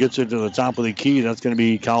 Mazer gets it to the top of the key. That's going to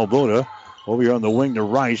be Calvoda. Over here on the wing to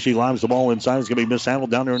Rice. She lobs the ball inside. It's going to be mishandled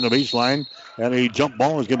down there in the baseline. And a jump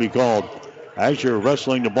ball is going to be called. Asher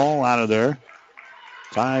wrestling the ball out of there.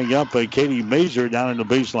 Tying up Katie Mazer down in the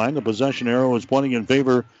baseline. The possession arrow is pointing in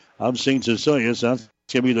favor of St. Cecilia. So that's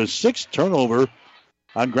going to be the sixth turnover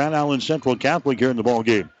on Grand Island Central Catholic here in the ball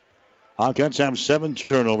game. Hawkettes have 7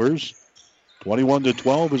 turnovers.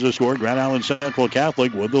 21-12 is the score. Grand Island Central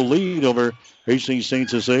Catholic with the lead over Hastings St.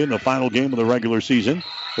 Cecilia in the final game of the regular season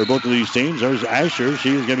for both of these teams. There's Asher. She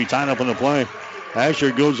is going to be tied up on the play.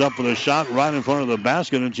 Asher goes up for the shot right in front of the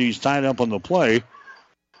basket, and she's tied up on the play.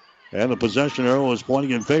 And the possession arrow is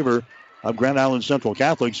pointing in favor of Grand Island Central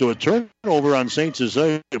Catholic. So a turnover on St.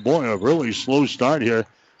 Cecilia. Boy, a really slow start here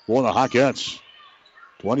for the Hawkettes.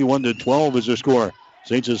 21-12 is the score.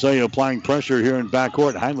 St. Cecilia applying pressure here in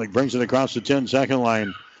backcourt. Heinrich brings it across the 10-second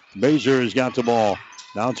line. Mazer has got the ball.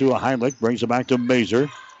 Now to a Heinrich. Brings it back to Mazer.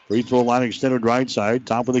 Free throw line extended right side.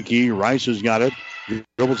 Top of the key. Rice has got it.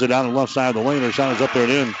 Dribbles it down the left side of the lane. Her shot is up there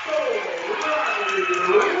and in.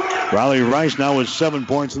 Riley Rice now with 7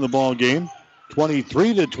 points in the ball game.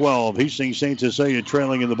 23-12. Hastings St. Cecilia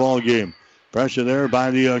trailing in the ball game. Pressure there by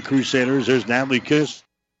the Crusaders. There's Natalie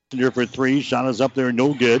Kissinger for 3. Shot is up there.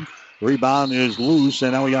 No good. Rebound is loose,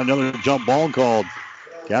 and now we got another jump ball called.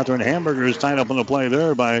 Catherine Hamburger is tied up on the play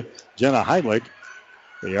there by Jenna Heidlich.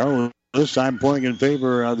 The arrow this time pointing in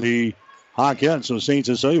favor of the Hawkettes. So St.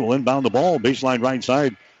 Cecilia will inbound the ball. Baseline right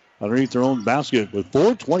side underneath their own basket with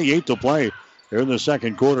 4:28 to play here in the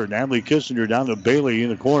second quarter. Natalie Kissinger down to Bailey in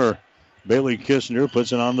the corner. Bailey Kissinger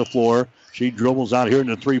puts it on the floor. She dribbles out here in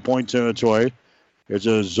the three-point territory. It's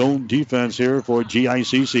a zone defense here for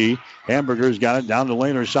GICC. Hamburger's got it down the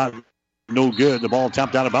lane. Her shot no good. The ball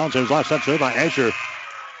tapped out of bounds. There's last touch there by Asher.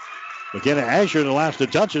 McKenna Asher the last to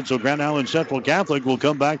touch it, so Grand Island Central Catholic will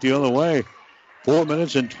come back the other way. 4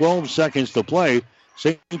 minutes and 12 seconds to play.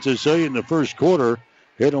 St. Cecilia in the first quarter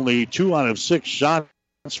hit only 2 out of 6 shots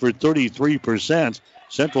for 33%.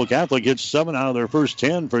 Central Catholic hit 7 out of their first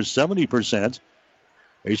 10 for 70%.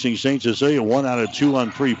 Hastings St. Cecilia 1 out of 2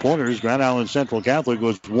 on three-pointers. Grand Island Central Catholic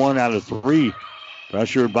was 1 out of 3.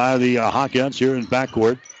 Pressured by the Hawkettes here in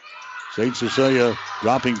backcourt. St. Cecilia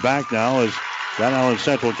dropping back now as Grand Island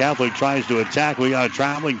Central Catholic tries to attack. We got a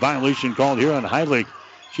traveling violation called here on Heidlich.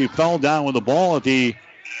 She fell down with the ball at the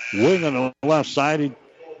wing on the left side.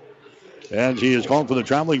 And she is called for the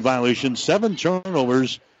traveling violation. 7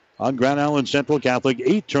 turnovers on Grand Island Central Catholic.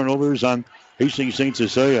 8 turnovers on Hastings St.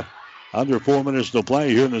 Cecilia. Under 4 minutes to play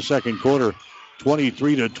here in the second quarter.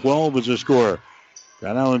 23-12 is the score.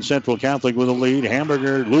 Grand Island Central Catholic with a lead.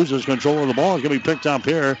 Hamburger loses control of the ball. It's going to be picked up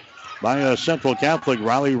here by Central Catholic.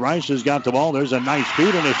 Riley Rice has got the ball. There's a nice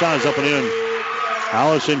feed, and the shot is up and in.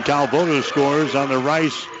 Allison Calvoda scores on the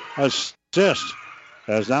Rice assist.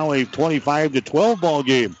 That's now a 25-12 ball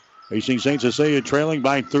game. Hastings St. Cecilia trailing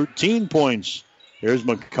by 13 points. Here's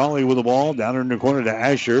McCauley with the ball down in the corner to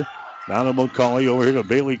Asher. Down to McCauley over here to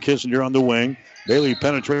Bailey Kissinger on the wing. Bailey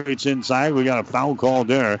penetrates inside. We got a foul called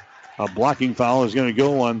there. A blocking foul is going to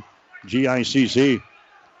go on GICC.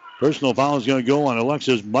 Personal foul is going to go on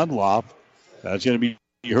Alexis Mudloff. That's going to be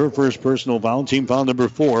her first personal foul. Team foul number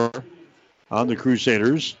 4 on the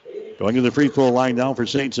Crusaders. Going to the free throw line now for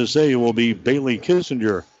St. Cecilia will be Bailey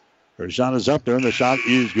Kissinger. Her shot is up there, and the shot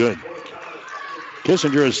is good.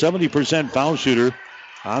 Kissinger is 70% foul shooter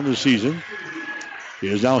on the season. He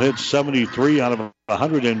has now hit 73 out of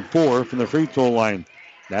 104 from the free throw line.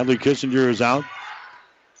 Natalie Kissinger is out.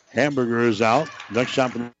 Hamburger is out. Next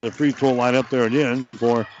shot from the free throw line up there and in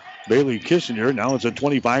for Bailey Kissinger. Now it's a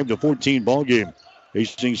 25-14 ball game.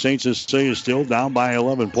 Hastings St. Cecilia is still down by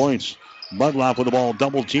 11 points. Mudloff with the ball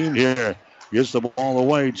double teamed here. Gets the ball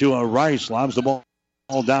away to a Rice. Lobs the ball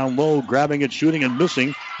down low. Grabbing it, shooting, and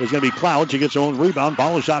missing. There's going to be Cloud. She gets her own rebound.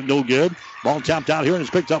 Follow shot no good. Ball tapped out here and it's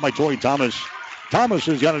picked up by Tori Thomas. Thomas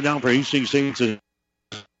has got it down for Hastings St.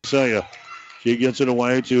 Cecilia. She gets it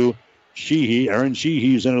away to Sheehy. Aaron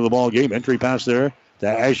Sheehy's into the ball game. Entry pass there to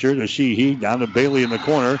Asher to Sheehy. Down to Bailey in the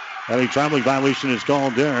corner. And a traveling violation is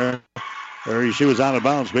called there. She was out of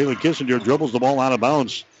bounds. Bailey Kissinger dribbles the ball out of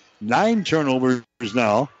bounds. 9 turnovers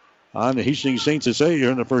now on the Hastings St. Cecilia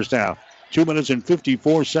in the first half. 2 minutes and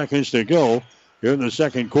 54 seconds to go here in the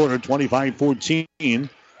second quarter. 25-14.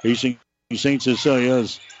 Hastings St. Cecilia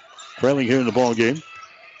is trailing here in the ball game.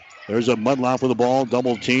 There's a Mudloff with the ball,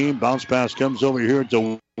 double team. Bounce pass comes over here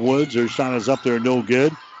to Woods. Her shot is up there, no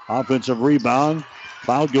good. Offensive rebound.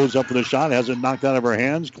 Cloud goes up for the shot, has it knocked out of her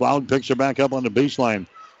hands. Cloud picks her back up on the baseline.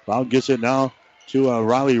 Cloud gets it now to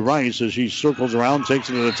Riley Rice as she circles around, takes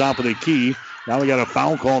it to the top of the key. Now we got a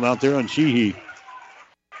foul called out there on Sheehy.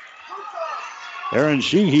 Aaron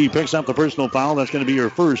Sheehy picks up the personal foul. That's going to be her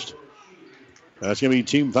first. That's going to be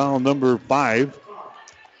team foul number 5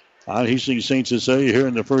 on Hastings St. Cecilia here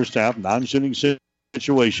in the first half. Non-shooting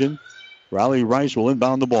situation. Riley Rice will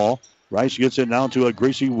inbound the ball. Rice gets it now to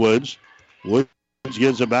Gracie Woods. Woods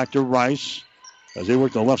gives it back to Rice as they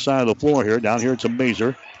work the left side of the floor here. Down here to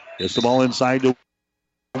Mazer. Gets the ball inside to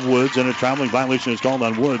Woods, and a traveling violation is called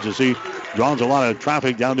on Woods as he draws a lot of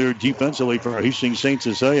traffic down there defensively for Hastings St.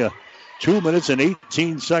 Cecilia. 2 minutes and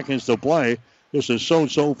 18 seconds to play. This is so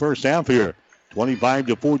first half here.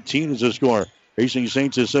 25-14 is the score. Hastings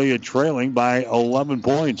St. Cecilia trailing by 11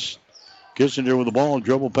 points. Kissinger with the ball,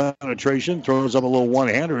 dribble penetration, throws up a little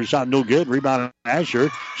one-hander. Shot no good. Rebound Asher.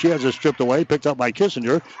 She has it stripped away, picked up by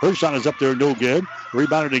Kissinger. Her shot is up there, no good.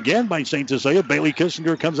 Rebounded again by St. Cecilia. Bailey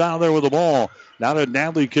Kissinger comes out of there with the ball. Now to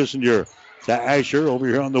Natalie Kissinger. To Asher over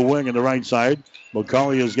here on the wing on the right side.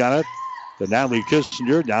 McCauley has got it. To Natalie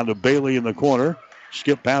Kissinger. Down to Bailey in the corner.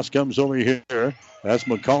 Skip pass comes over here. That's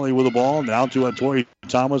McCauley with the ball. Now to Tori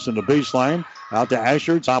Thomas in the baseline. Out to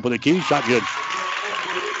Asher. Top of the key. Shot good.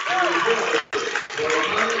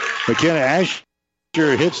 McKenna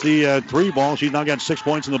Asher hits the 3 ball. She's now got 6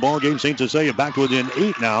 points in the ball game. St. Cecilia back to within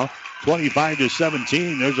 8 now.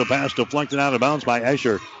 25-17. There's a pass deflected out of bounds by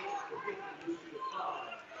Asher.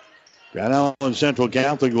 Grand Island Central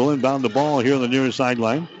Catholic will inbound the ball here on the near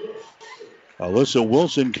sideline. Alyssa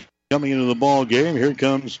Wilson coming into the ball game. Here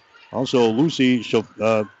comes also Lucy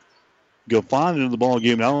Gaffon into the ball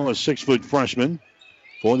game now, a 6-foot freshman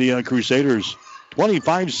for the Crusaders.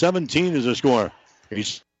 25-17 is the score.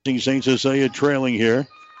 St. Cecilia trailing here.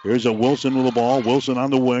 Here's a Wilson with the ball. Wilson on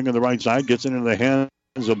the wing on the right side. Gets it into the hands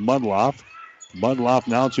of Mudloff. Mudloff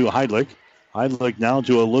now to Heidlich. Heidlich now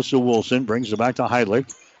to Alyssa Wilson. Brings it back to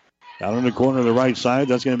Heidlich. Down in the corner of the right side.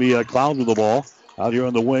 That's going to be a Cloud with the ball. Out here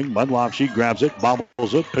on the wing. Mudloff, she grabs it,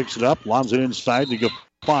 bobbles it, picks it up, lobs it inside to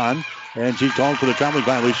Gaffon. And she's called for the traveling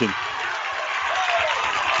violation.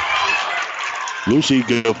 Lucy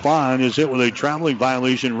Gaffon is hit with a traveling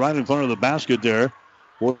violation right in front of the basket there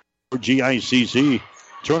for GICC.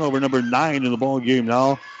 Turnover number 9 in the ball game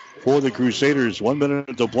now for the Crusaders. 1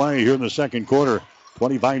 minute to play here in the second quarter.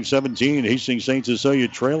 25-17. Hastings St. Cecilia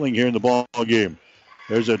trailing here in the ball game.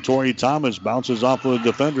 There's a Tori Thomas. Bounces off of the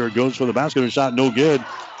defender. Goes for the basket. A shot no good.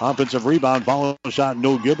 Offensive rebound. Follow shot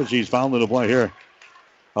no good, but she's fouled in the play here.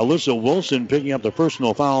 Alyssa Wilson picking up the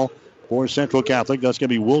personal foul for Central Catholic. That's going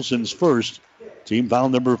to be Wilson's first. Team foul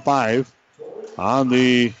number 5 on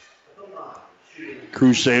the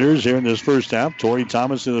Crusaders here in this first half. Tori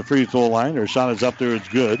Thomas to the free throw line. Her shot is up there. It's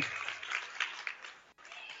good.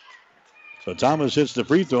 So Thomas hits the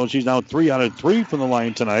free throw. She's now 3 out of 3 from the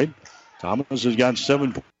line tonight. Thomas has got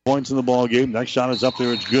 7 points in the ball game. Next shot is up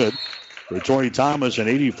there. It's good. For Tori Thomas, an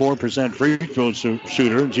 84% free throw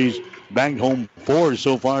shooter. And she's banged home 4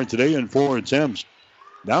 so far today in 4 attempts.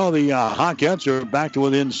 Now the Hawkettes are back to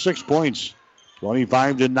within 6 points.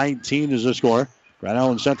 25-19 is the score. Grand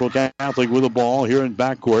Island Central Catholic with the ball here in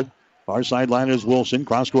backcourt. Far sideline is Wilson.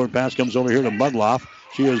 Cross-court pass comes over here to Mudloff.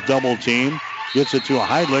 She is double teamed. Gets it to a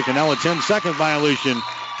Heidlich, and now a 10-second violation.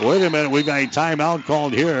 Wait a minute, we've got a timeout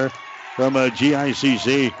called here from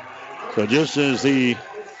GICC. So just as the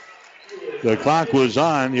clock was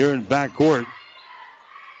on here in backcourt,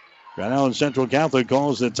 Grand Island Central Catholic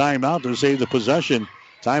calls the timeout to save the possession.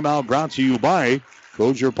 Timeout brought to you by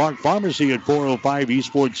Crozier Park Pharmacy at 405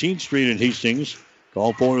 East 14th Street in Hastings.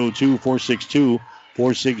 Call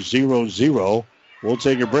 402-462-4600. We'll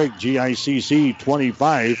take a break. GICC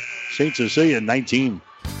 25, St. Cecilia 19.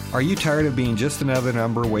 Are you tired of being just another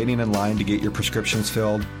number waiting in line to get your prescriptions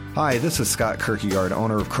filled? Hi, this is Scott Kierkegaard,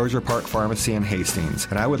 owner of Crozier Park Pharmacy in Hastings,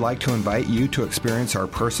 and I would like to invite you to experience our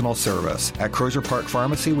personal service. At Crozier Park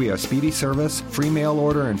Pharmacy, we have speedy service, free mail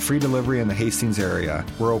order, and free delivery in the Hastings area.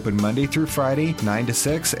 We're open Monday through Friday, 9 to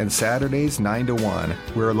 6, and Saturdays, 9 to 1.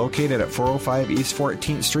 We are located at 405 East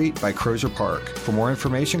 14th Street by Crozier Park. For more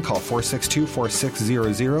information, call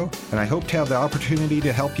 462-4600, and I hope to have the opportunity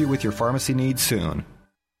to help you with your pharmacy needs soon.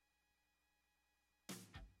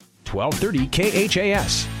 1230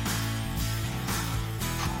 KHAS.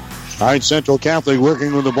 All right, Central Catholic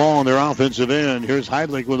working with the ball on their offensive end. Here's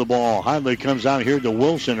Heidlich with the ball. Heidlich comes out here to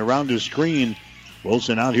Wilson around his screen.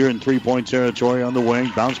 Wilson out here in three-point territory on the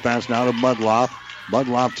wing. Bounce pass now to Mudloff.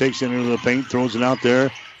 Mudloff takes it into the paint, throws it out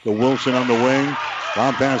there to Wilson on the wing.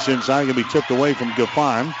 Long pass inside, going to be tipped away from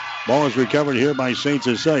Gaffon. Ball is recovered here by St.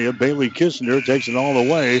 Cecilia. Bailey Kissinger takes it all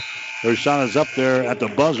the way. Their shot is up there at the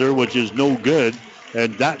buzzer, which is no good.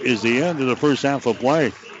 And that is the end of the first half of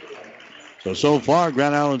play. So far,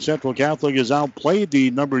 Grand Island Central Catholic has outplayed the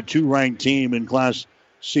number 2 ranked team in Class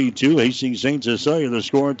C2. Hastings St. Cecilia, the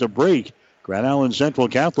score at the break. Grand Island Central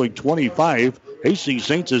Catholic 25, Hastings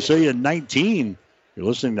St. Cecilia 19. You're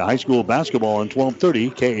listening to high school basketball on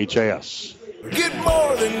 1230 KHAS. Get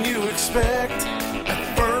more than you expect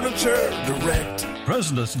at Furniture Direct.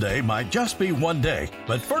 President's Day might just be one day,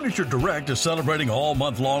 but Furniture Direct is celebrating all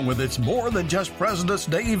month long with its More Than Just President's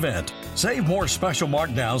Day event. Save more special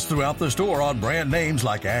markdowns throughout the store on brand names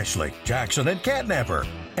like Ashley, Jackson, and Catnapper.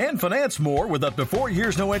 And finance more with up to 4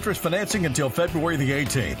 years no interest financing until February the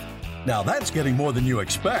 18th. Now that's getting more than you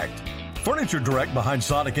expect. Furniture Direct behind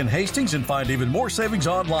Sonic and Hastings, and find even more savings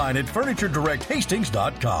online at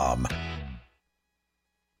FurnitureDirectHastings.com.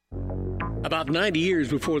 About 90 years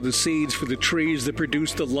before the seeds for the trees that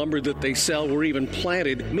produce the lumber that they sell were even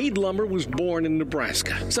planted, Mead Lumber was born in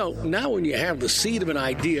Nebraska. So now when you have the seed of an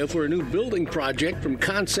idea for a new building project from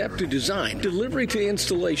concept to design, delivery to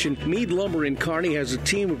installation, Mead Lumber in Kearney has a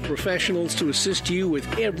team of professionals to assist you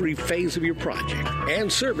with every phase of your project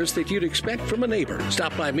and service that you'd expect from a neighbor.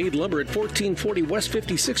 Stop by Mead Lumber at 1440 West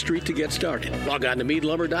 56th Street to get started. Log on to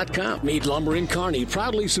meadlumber.com. Mead Lumber in Kearney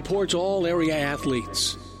proudly supports all area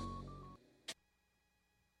athletes.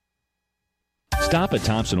 Stop at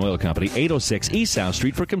Thompson Oil Company, 806 East South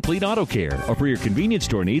Street for complete auto care. Or for your convenience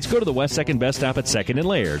store needs, go to the West 2nd Best Stop at 2nd and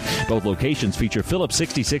Laird. Both locations feature Phillips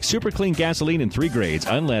 66 Super Clean gasoline in 3 grades,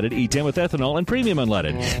 unleaded, E10 with ethanol, and premium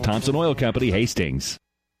unleaded. Thompson Oil Company, Hastings.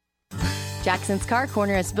 Jackson's Car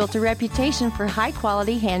Corner has built a reputation for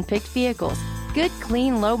high-quality hand-picked vehicles. Good,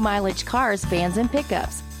 clean, low-mileage cars, vans, and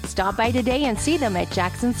pickups. Stop by today and see them at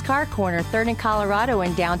Jackson's Car Corner, 3rd and Colorado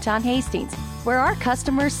in downtown Hastings, where our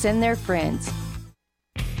customers send their friends.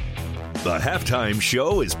 The Halftime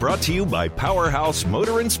Show is brought to you by Powerhouse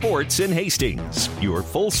Motor and Sports in Hastings, your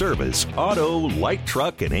full-service auto, light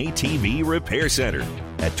truck, and ATV repair center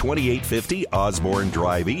at 2850 Osborne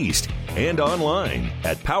Drive East and online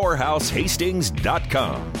at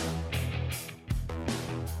powerhousehastings.com.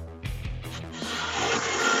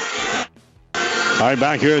 All right,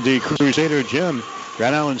 back here at the Crusader Gym,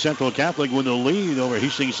 Grand Island Central Catholic with the lead over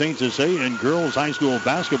Hastings St. Cecilia in girls high school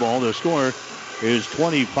basketball. The score is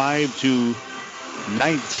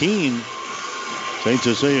 25-19. St.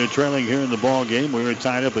 Cecilia trailing here in the ball game. We were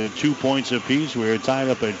tied up at 2 points apiece. We were tied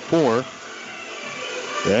up at 4.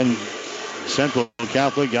 Then Central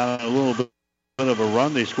Catholic got a little bit of a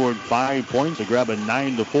run. They scored 5 points to grab a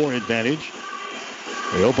 9-4 advantage.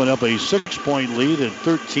 They opened up a 6-point lead at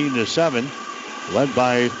 13-7, led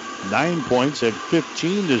by 9 points at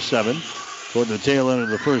 15-7 toward the tail end of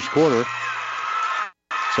the first quarter.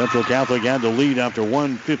 Central Catholic had the lead after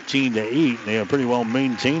 15-8. They have pretty well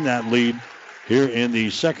maintained that lead here in the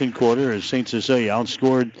second quarter as St. Cecilia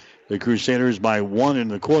outscored the Crusaders by 1 in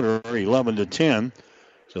the quarter, 11-10.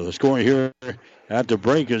 So the score here at the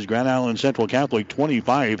break is Grand Island Central Catholic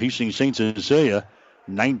 25, Hastings St. Cecilia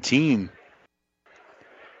 19.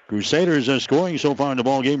 Crusaders are scoring so far in the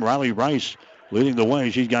ball game. Riley Rice leading the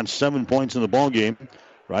way. She's got 7 points in the ball game.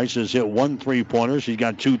 Rice has hit 1 3-pointer. She's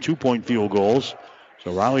got 2 2-point field goals.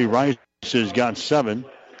 So Riley Rice has got 7.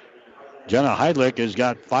 Jenna Heidlich has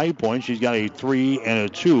got 5 points. She's got a 3 and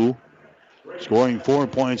a 2. Scoring 4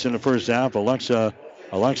 points in the first half. Alexis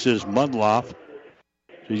Mudloff.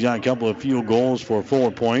 She's got a couple of field goals for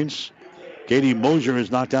 4 points. Katie Moser has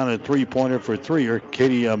knocked down a 3-pointer for 3. Or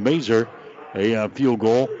Katie Mazer, a field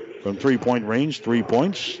goal from 3-point range, 3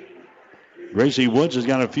 points. Gracie Woods has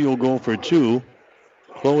got a field goal for 2.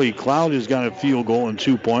 Chloe Cloud has got a field goal and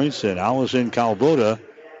 2 points. And Allison Calvoda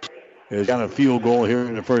has got a field goal here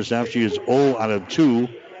in the first half. She is 0 out of 2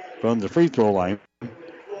 from the free throw line.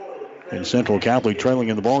 And Central Catholic trailing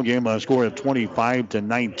in the ball game by a score of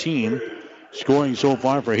 25-19. Scoring so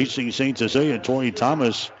far for Hastings St. Cecilia, Tori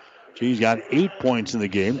Thomas. She's got 8 points in the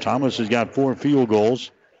game. Thomas has got 4 field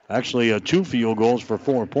goals. Actually, 2 field goals for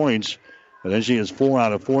 4 points. And then she is 4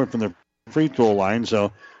 out of 4 from the free throw line.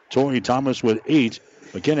 So Tori Thomas with 8.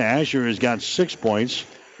 McKenna Asher has got 6 points.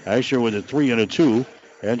 Asher with a 3 and a 2.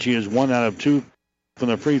 And she is 1 out of 2 from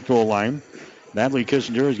the free throw line. Natalie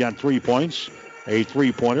Kissinger has got 3 points. A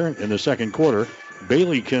 3-pointer in the second quarter.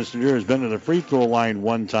 Bailey Kissinger has been to the free throw line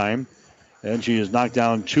 1 time. And she has knocked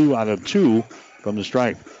down 2 out of 2 from the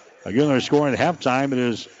stripe. Again, our score at halftime, it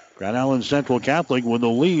is Grand Island Central Catholic with the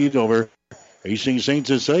lead over Hastings St.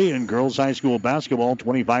 Cecilia in girls high school basketball,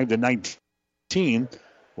 25-19. 19.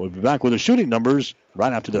 We'll be back with the shooting numbers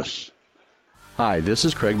right after this. Hi, this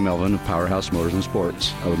is Craig Melvin of Powerhouse Motors and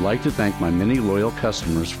Sports. I would like to thank my many loyal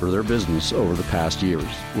customers for their business over the past years.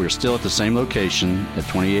 We're still at the same location at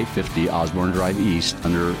 2850 Osborne Drive East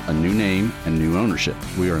under a new name and new ownership.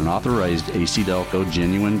 We are an authorized AC Delco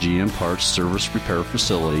genuine GM parts service repair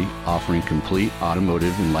facility offering complete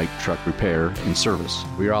automotive and light truck repair and service.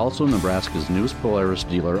 We are also Nebraska's newest Polaris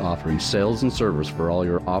dealer offering sales and service for all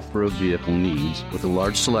your off-road vehicle needs with a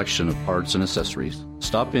large selection of parts and accessories.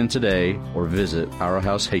 Stop in today or visit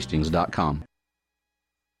PowerhouseHastings.com.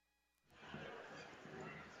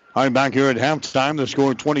 All right, back here at halftime, the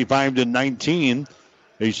score 25-19.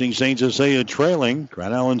 Hastings St. Cecilia trailing.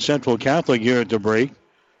 Grand Island Central Catholic here at the break.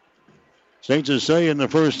 St. Cecilia in the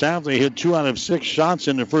first half, they hit 2 out of 6 shots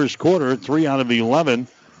in the first quarter, 3 out of 11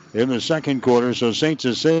 in the second quarter. So St.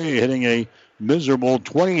 Cecilia hitting a miserable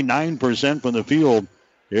 29% from the field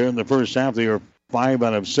here in the first half. They are 5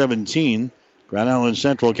 out of 17. Grand Island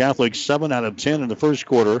Central Catholic, 7 out of 10 in the first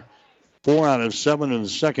quarter, 4 out of 7 in the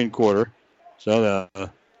second quarter. So the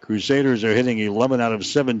Crusaders are hitting 11 out of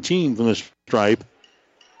 17 from the stripe.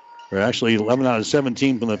 Or actually 11 out of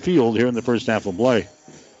 17 from the field here in the first half of play.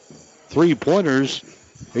 3-pointers,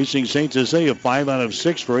 Hastings St. Cecilia, 5 out of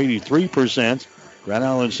 6 for 83%. Grand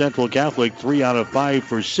Island Central Catholic, 3 out of 5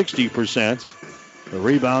 for 60%. The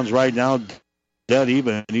rebounds right now dead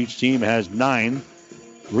even. Each team has 9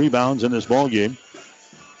 rebounds in this ball game.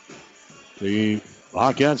 The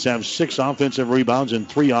Hawkettes have 6 offensive rebounds and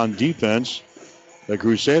 3 on defense. The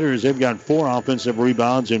Crusaders, they've got 4 offensive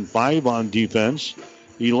rebounds and 5 on defense.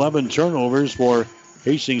 11 turnovers for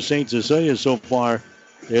Hastings St. Cecilia so far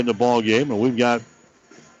in the ball game, and we've got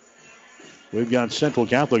Central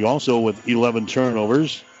Catholic also with 11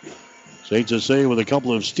 turnovers. St. Cecilia with a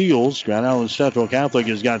couple of steals. Grand Island Central Catholic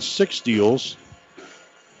has got 6 steals.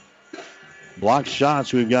 Blocked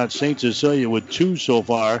shots, we've got St. Cecilia with 2 so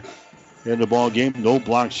far in the ball game. No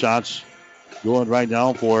blocked shots going right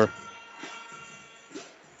now for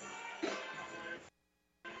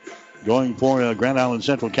Grand Island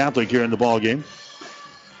Central Catholic here in the ball game.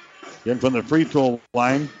 Again from the free throw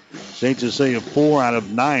line, St. Cecilia 4 out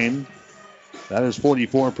of 9. That is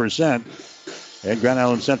 44%. And Grand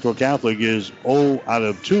Island Central Catholic is 0 out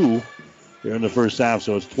of 2 here in the first half.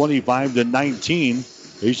 So it's 25-19.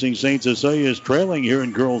 Hastings St. Cecilia is trailing here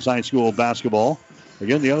in girls high school basketball.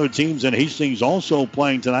 Again, the other teams in Hastings also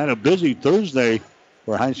playing tonight. A busy Thursday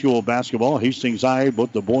for high school basketball. Hastings High,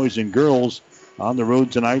 both the boys and girls, on the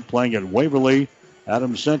road tonight playing at Waverly.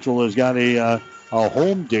 Adams Central has got a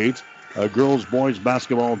home date, a girls-boys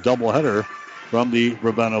basketball doubleheader from the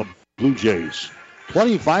Ravenna Blue Jays.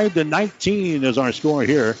 25-19 is our score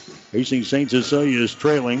here. Hastings St. Cecilia is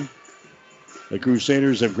trailing. The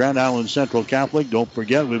Crusaders of Grand Island Central Catholic. Don't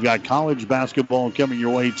forget, we've got college basketball coming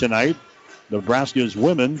your way tonight. Nebraska's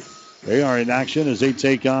women, they are in action as they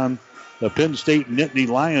take on the Penn State Nittany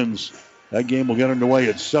Lions. That game will get underway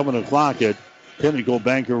at 7 o'clock at Pinnacle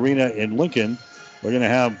Bank Arena in Lincoln. We're going to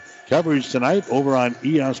have coverage tonight over on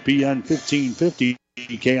ESPN 1550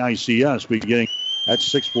 KICS beginning at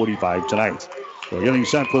 6:45 tonight. We're getting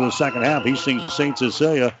set for the second half. Hastings St.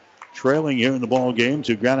 Cecilia trailing here in the ball game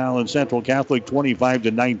to Grand Island Central Catholic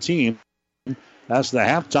 25-19. That's the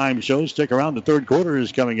halftime show. Stick around. The third quarter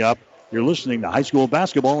is coming up. You're listening to high school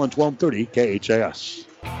basketball on 1230 KHAS.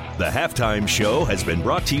 The halftime show has been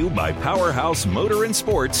brought to you by Powerhouse Motor and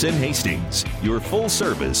Sports in Hastings, your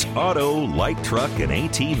full-service auto, light truck, and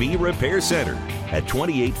ATV repair center at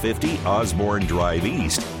 2850 Osborne Drive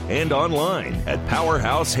East and online at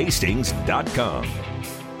PowerhouseHastings.com.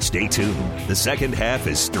 Stay tuned. The second half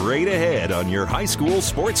is straight ahead on your high school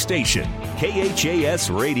sports station, KHAS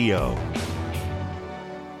Radio.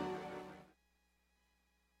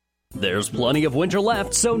 There's plenty of winter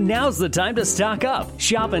left, so now's the time to stock up.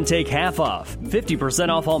 Shop and take half off. 50%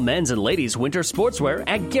 off all men's and ladies' winter sportswear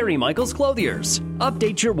at Gary Michaels Clothiers.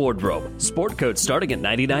 Update your wardrobe. Sport coats starting at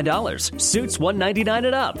 $99. Suits $199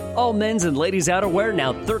 and up. All men's and ladies' outerwear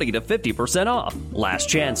now 30 to 50% off. Last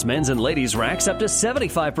chance men's and ladies' racks up to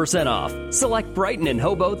 75% off. Select Brighton and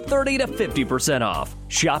Hobo 30 to 50% off.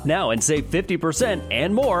 Shop now and save 50%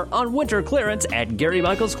 and more on winter clearance at Gary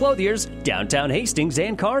Michaels Clothiers, downtown Hastings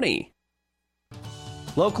and Kearney.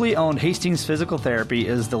 Locally owned Hastings Physical Therapy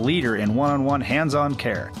is the leader in one-on-one hands-on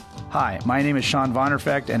care. Hi, my name is Sean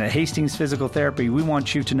Vonderfecht, and at Hastings Physical Therapy, we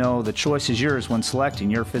want you to know the choice is yours when selecting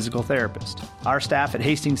your physical therapist. Our staff at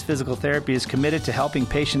Hastings Physical Therapy is committed to helping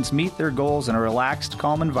patients meet their goals in a relaxed,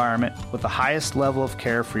 calm environment with the highest level of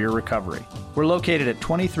care for your recovery. We're located at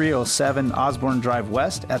 2307 Osborne Drive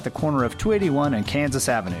West at the corner of 281 and Kansas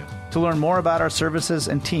Avenue. To learn more about our services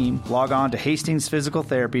and team, log on to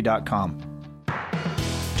hastingsphysicaltherapy.com.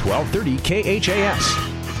 1230 KHAS.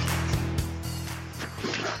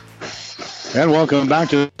 And welcome back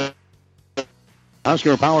to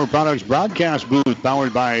Husker Power Products broadcast booth,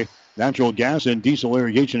 powered by natural gas and diesel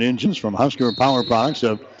irrigation engines from Husker Power Products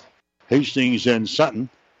of Hastings and Sutton.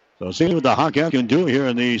 So see what the Hawkeyes can do here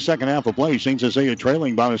in the second half of play. St. Cecilia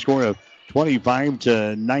trailing by a score of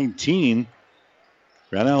 25-19.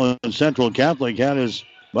 Grand Island Central Catholic had as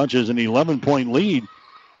much as an 11-point lead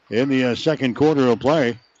in the second quarter of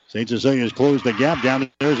play. St. Cecilia's closed the gap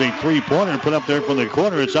down. There's a three-pointer put up there from the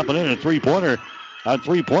corner. It's up and in, a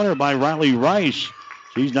three-pointer by Riley Rice.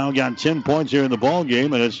 She's now got 10 points here in the ball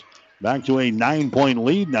game, and it's back to a 9-point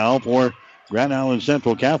lead now for Grand Island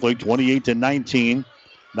Central Catholic, 28-19.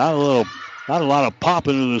 Not a lot of pop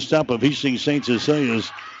into the step of Hastings St.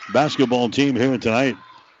 Cecilia's basketball team here tonight.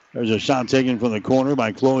 There's a shot taken from the corner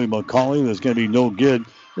by Chloe McCauley that's going to be no good.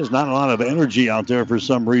 There's not a lot of energy out there for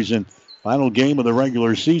some reason. Final game of the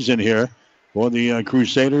regular season here for the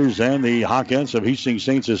Crusaders and the Hawkeyes of Hastings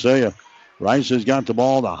St. Cecilia. Rice has got the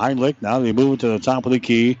ball to Heinlich. Now they move it to the top of the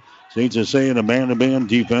key. St. Cecilia in a man-to-man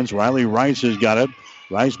defense. Riley Rice has got it.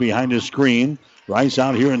 Rice behind his screen. Rice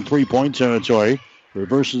out here in three-point territory.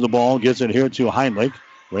 Reverses the ball, gets it here to Heinlich.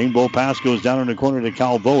 Rainbow pass goes down in the corner to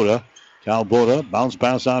Calvoda. Calvoda, bounce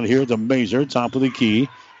pass out here to Mazer, top of the key.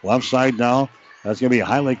 Left side now. That's going to be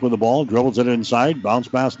Heinlich with the ball. Dribbles it inside. Bounce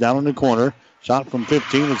pass down in the corner. Shot from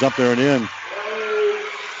 15 is up there and in.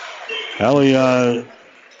 Ellie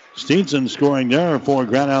Steenson scoring there for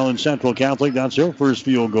Grand Island Central Catholic. That's her first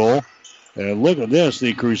field goal. And look at this.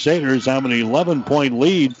 The Crusaders have an 11-point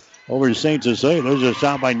lead over St. Cecilia. There's a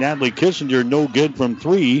shot by Natalie Kissinger. No good from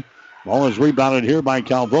three. Ball is rebounded here by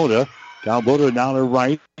Calvoda. Calvoda down to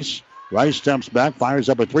Rice. Rice steps back. Fires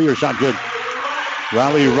up a three-er shot. Good.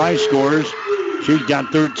 Riley Rice scores. She's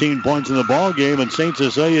got 13 points in the ball game, and St.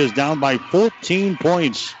 Cecilia is down by 14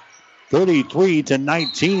 points,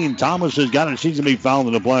 33-19. Thomas has got it. She's going to be fouled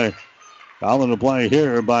in the play. Foul in the play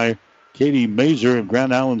here by Katie Mazer of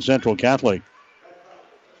Grand Island Central Catholic.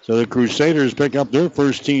 So the Crusaders pick up their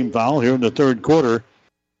first team foul here in the third quarter.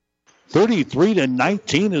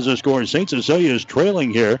 33-19 is the score. St. Cecilia is trailing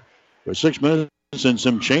here with 6 minutes and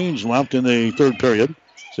some change left in the third period.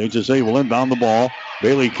 St. Cecilia will inbound the ball.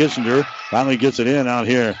 Bailey Kissinger finally gets it in out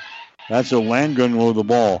here. That's a Landgren with the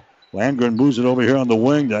ball. Landgren moves it over here on the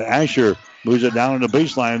wing to Asher. Moves it down in the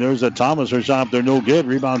baseline. There's a Thomas. Her shot up there, no good.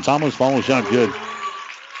 Rebound Thomas. Follow shot good.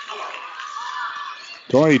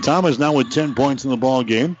 Tori Thomas now with 10 points in the ball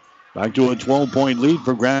game. Back to a 12-point lead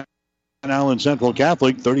for Grand Island Central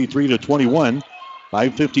Catholic, 33-21.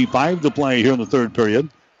 5:55 to play here in the third period.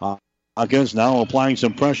 Hawkins now applying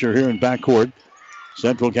some pressure here in backcourt.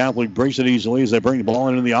 Central Catholic breaks it easily as they bring the ball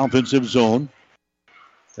into the offensive zone.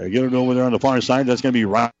 They get it over there on the far side. That's going to be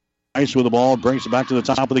Rice with the ball. Brings it back to the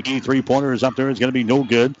top of the key. Three-pointer is up there. It's going to be no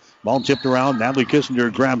good. Ball tipped around. Natalie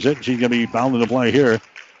Kissinger grabs it. She's going to be fouled in the play here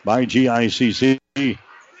by GICC.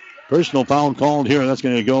 Personal foul called here. That's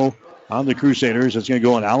going to go on the Crusaders. It's going to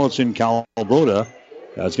go on Allison Calvoda.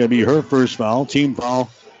 That's going to be her first foul. Team foul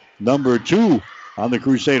number 2 on the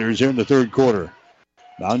Crusaders here in the third quarter.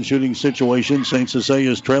 Non-shooting situation. St.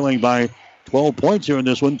 Cecilia is trailing by 12 points here in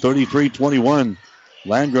this one, 33-21.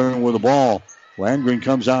 Landgren with the ball. Landgren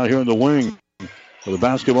comes out here in the wing. For the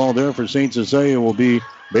basketball there for St. Cecilia will be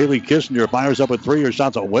Bailey Kissinger. Fires up a three. Her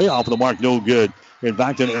shot's way off the mark. No good. In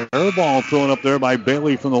fact, an air ball thrown up there by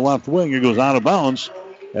Bailey from the left wing. It goes out of bounds.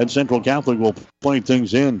 And Central Catholic will play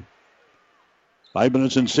things in. 5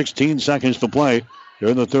 minutes and 16 seconds to play here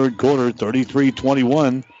in the third quarter,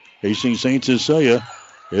 33-21. Hastings St. Cecilia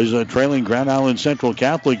is trailing Grand Island Central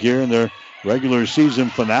Catholic here in their regular season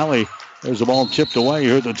finale. There's the ball tipped away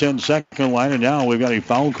here at the 10-second line, and now we've got a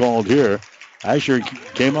foul called here. Asher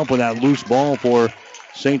came up with that loose ball for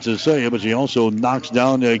St. Cecilia, but she also knocks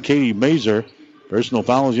down Katie Mazer. Personal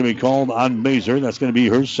foul is going to be called on Mazer. That's going to be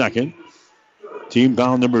her second. Team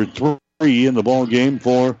foul number 3 in the ball game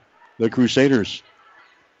for the Crusaders.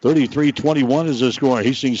 33-21 is the score.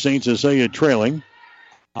 Hastings St. Cecilia trailing.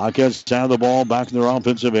 Hawkins have the ball back in their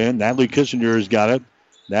offensive end. Natalie Kissinger has got it.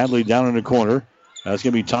 Natalie down in the corner. That's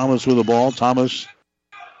going to be Thomas with the ball. Thomas,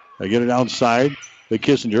 they get it outside to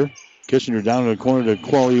Kissinger. Kissinger down in the corner to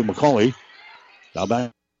Chloe McCauley. Now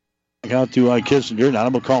back out to Kissinger. Now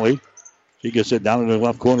to McCauley. She gets it down in the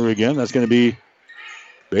left corner again. That's going to be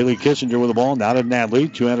Bailey Kissinger with the ball. Now to Natalie.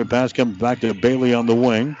 Two-handed pass comes back to Bailey on the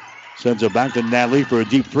wing. Sends it back to Natalie for a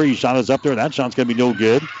deep three. Shot is up there. That shot's going to be no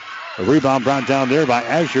good. A rebound brought down there by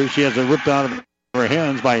Asher. She has it ripped out of her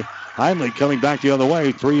hands by Heinrich coming back the other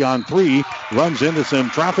way. 3-on-3. Runs into some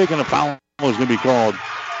traffic, and a foul is going to be called.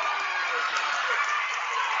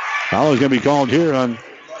 Foul is going to be called here on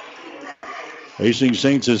Hastings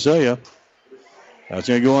St. Cecilia. That's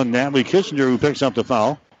going to go on Natalie Kissinger, who picks up the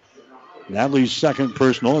foul. Natalie's second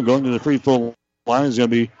personal, and going to the free throw line is going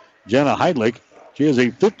to be Jenna Heidlich. She is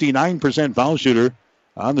a 59% foul shooter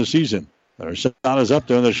on the season. Her shot is up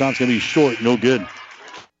there, and the shot's going to be short, no good.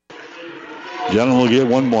 Jenna will get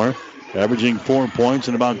one more, averaging 4 points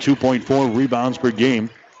and about 2.4 rebounds per game.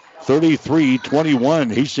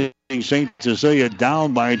 33-21. Hastings St. Cecilia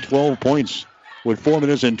down by 12 points with 4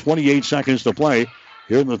 minutes and 28 seconds to play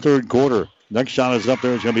here in the third quarter. Next shot is up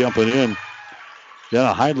there. It's going to be up and in.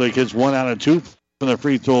 Jenna Heidlich hits 1 out of 2 from the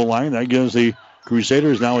free throw line. That gives the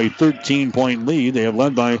Crusaders now a 13-point lead. They have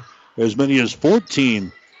led by as many as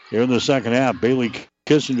 14 here in the second half. Bailey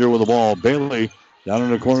Kissinger with the ball. Bailey down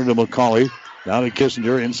in the corner to McCauley. Now to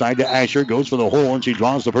Kissinger, inside to Asher. Goes for the hole, and she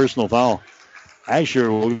draws the personal foul.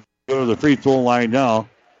 Asher will go to the free throw line now.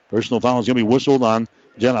 Personal foul is going to be whistled on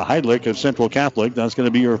Jenna Heidlich of Central Catholic. That's going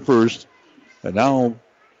to be her first. And now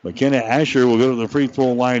McKenna Asher will go to the free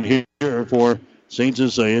throw line here for St.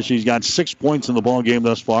 Cecilia. She's got 6 points in the ball game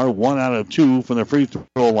thus far. 1 out of 2 from the free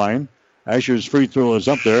throw line. Asher's free throw is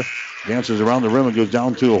up there. Dances around the rim and goes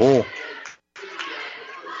down to the hole.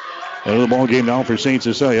 End of the ball game now for St.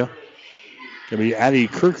 Cecilia. Going to be Addie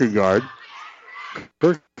Kierkegaard.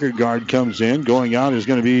 Kierkegaard comes in. Going out is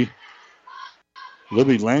going to be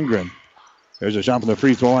Libby Landgren. There's a shot from the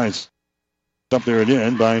free throw line. It's up there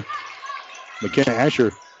again by McKenna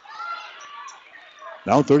Asher.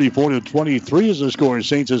 Now 34-23 is the score.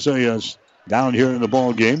 St. Cecilia's down here in the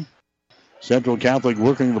ball game. Central Catholic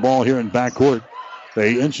working the ball here in backcourt.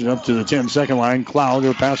 They inch it up to the 10-second line. Cloud,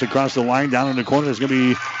 their pass across the line down in the corner is going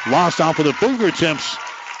to be lost off of the fingertips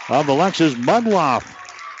of Alexis Mudloff,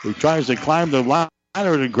 who tries to climb the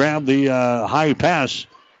ladder to grab the high pass.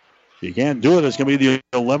 He can't do it. It's going to be the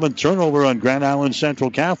 11th turnover on Grand Island Central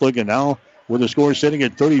Catholic. And now with the score sitting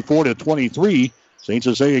at 34-23, St.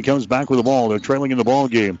 Cecilia comes back with the ball. They're trailing in the ball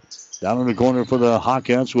game. Down in the corner for the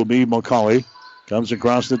Hawkettes will be McCauley. Comes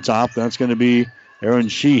across the top. That's going to be Aaron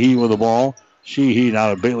Sheehy with the ball. Sheehy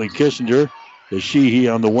now to Bailey Kissinger. The Sheehy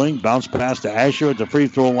on the wing. Bounce pass to Asher at the free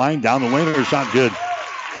throw line. Down the lane. Her shot good.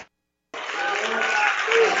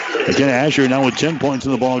 Again, Asher now with 10 points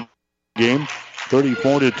in the ball game.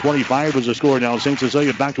 34-25 is the score now. St.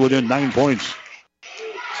 Cecilia back to within 9 points.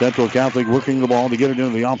 Central Catholic working the ball to get it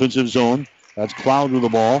into the offensive zone. That's Cloud with the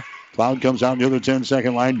ball. Cloud comes out near the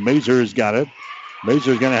 10-second line. Mazur has got it.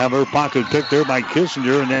 Mazur's going to have her pocket picked there by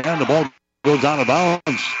Kissinger, and then the ball goes out of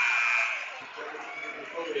bounds.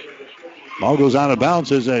 Ball goes out of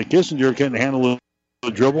bounds as Kissinger can't handle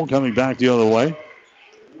the dribble coming back the other way.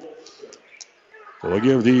 So we'll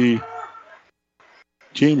give the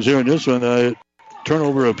teams here in this one a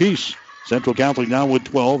turnover apiece. Central Catholic now with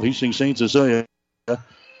 12. Hastings St. Cecilia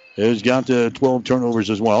has got 12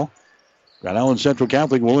 turnovers as well. Grand Island Central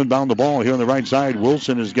Catholic will inbound the ball here on the right side.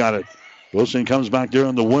 Wilson has got it. Wilson comes back there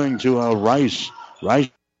on the wing to Rice. Rice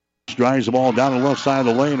drives the ball down the left side of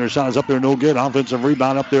the lane. Her shot is up there, no good. Offensive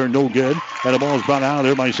rebound up there, no good. And the ball is brought out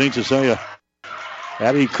there by St. Cecilia.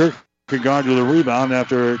 Addie Kierkegaard with a rebound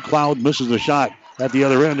after Cloud misses the shot at the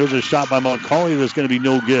other end. There's a shot by McCauley that's going to be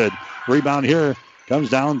no good. Rebound here comes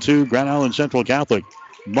down to Grand Island Central Catholic.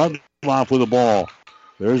 Mudloff with the ball.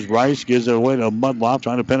 There's Rice, gives it away to Mudloff,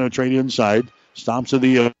 trying to penetrate inside. Stops at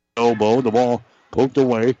the elbow. The ball poked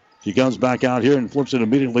away. She comes back out here and flips it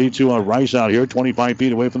immediately to Rice out here, 25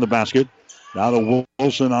 feet away from the basket. Now to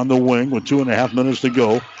Wilson on the wing with 2.5 minutes to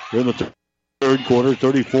go here in the third quarter,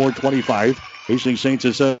 34-25. Hastings St.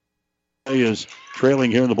 Cecilia is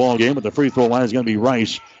trailing here in the ball game, but the free throw line is going to be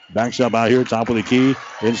Rice. Backs up out here, top of the key,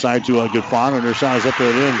 inside to Gaffon, and her shot is up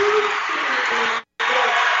there and in.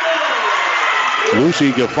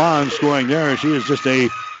 Lucy Gaffon scoring there. She is just a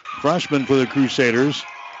freshman for the Crusaders.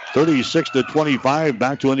 36-25,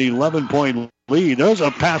 back to an 11-point lead. There's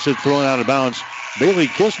a pass that's thrown out of bounds. Bailey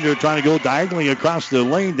Kissinger trying to go diagonally across the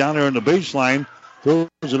lane down there in the baseline. Throws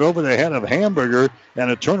it over the head of Hamburger,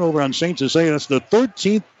 and a turnover on St. Cecilia. That's the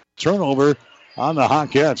 13th turnover on the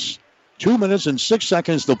Hawkettes. 2 minutes and 6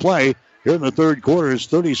 seconds to play here in the third quarter. It's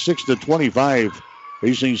 36-25.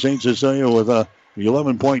 Hastings St. Cecilia with a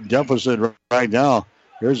 11-point deficit right now.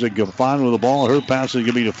 Here's a Gaffon with the ball. Her pass is going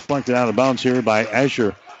to be deflected out of bounds here by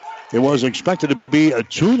Asher. It was expected to be a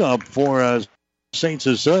tune-up for St.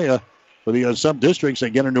 Cecilia for the sub-districts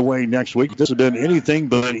that get underway next week. This has been anything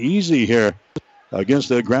but easy here against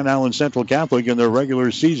the Grand Island Central Catholic in their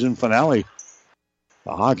regular season finale.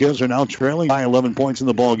 The Hawkins are now trailing by 11 points in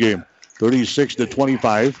the ball game,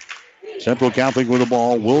 36-25. Central Catholic with the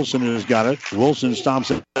ball. Wilson has got it. Wilson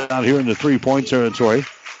stops it out here in the three-point territory.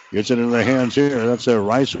 Gets it in the hands here. That's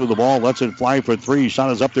Rice with the ball. Lets it fly for three.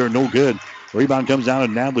 Shot is up there. No good. Rebound comes down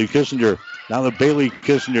to Natalie Kissinger. Now to Bailey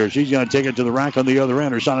Kissinger. She's going to take it to the rack on the other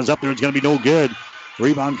end. Her shot is up there. It's going to be no good.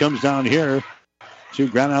 Rebound comes down here to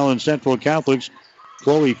Grand Island Central Catholics.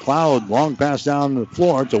 Chloe Cloud. Long pass down the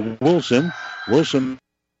floor to Wilson. Wilson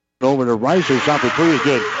over to Rice. Her shot for three is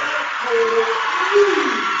good.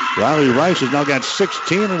 Riley Rice has now got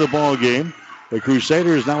 16 in the ball game. The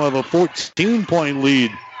Crusaders now have a 14-point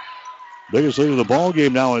lead. Biggest lead of the ball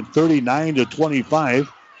game now at 39-25.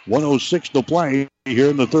 1:06 to play here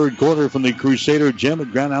in the third quarter from the Crusader gym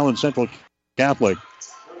at Grand Island Central Catholic.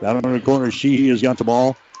 Down in the corner, Sheehy has got the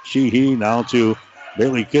ball. Sheehy now to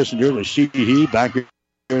Bailey Kissinger. To Sheehy, back here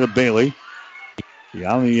to Bailey.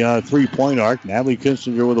 On the three-point arc, Natalie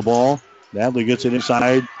Kissinger with the ball. Natalie gets it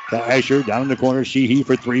inside to Asher. Down in the corner, Sheehy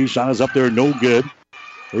for three. Shot is up there, no good.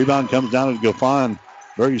 Rebound comes down to Gaffon.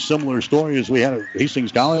 Very similar story as we had at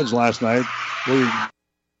Hastings College last night, where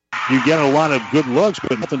you get a lot of good looks,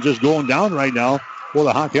 but nothing just going down right now for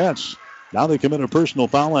the Hawkettes. Now they commit a personal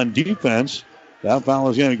foul on defense. That foul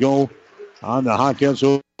is going to go on the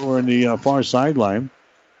Hawkettes over in the far sideline.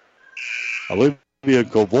 Olivia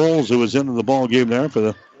Covols, who was into the ball game there for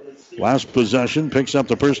the last possession, picks up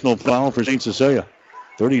the personal foul for St. Cecilia.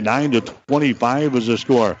 39-25 is the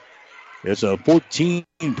score. It's a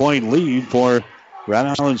 14-point lead for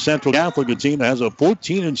Grand Island Central Catholic, a team that has a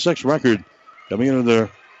 14-6 record coming into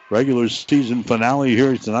their regular season finale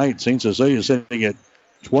here tonight. St. Cecilia is sitting at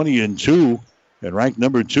 20-2 and ranked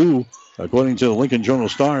number 2, according to the Lincoln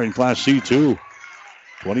Journal-Star in Class C2.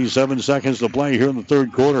 27 seconds to play here in the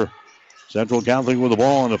third quarter. Central Catholic with the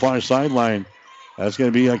ball on the far sideline. That's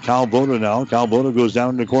going to be Calvoda now. Calvoda goes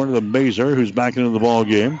down in the corner to Mazer, who's back into the ball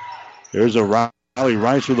game. There's a Riley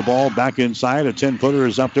Rice with the ball back inside. A 10-footer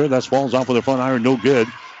is up there. That falls off with a front iron. No good.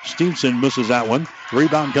 Steenson misses that one.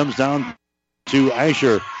 Rebound comes down to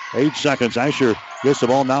Asher. 8 seconds. Asher gets the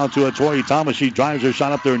ball now to a Tori Thomas. She drives her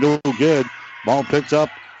shot up there. No good. Ball picked up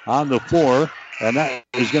on the floor. And that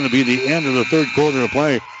is going to be the end of the third quarter of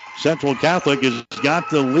play. Central Catholic has got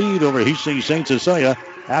the lead over Hastings St. Cecilia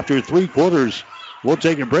after 3 quarters. We'll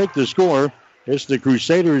take a break. The score is the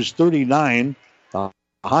Crusaders 39,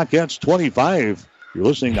 Hawkettes 25. You're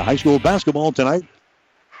listening to high school basketball tonight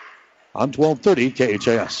on 1230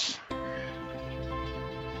 KHAS.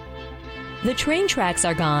 The train tracks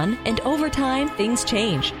are gone, and over time, things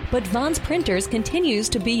change. But Vaughn's Printers continues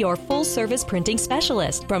to be your full-service printing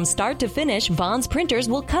specialist. From start to finish, Vaughn's Printers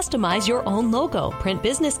will customize your own logo, print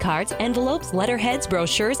business cards, envelopes, letterheads,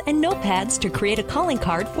 brochures, and notepads to create a calling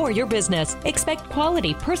card for your business. Expect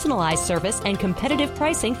quality, personalized service and competitive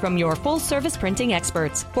pricing from your full-service printing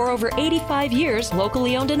experts. For over 85 years,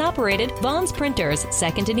 locally owned and operated, Vaughn's Printers,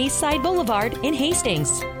 2nd and East Side Boulevard in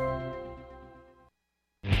Hastings.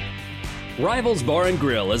 Rivals Bar and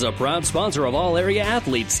Grill is a proud sponsor of all area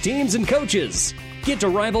athletes, teams, and coaches. Get to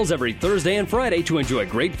Rivals every Thursday and Friday to enjoy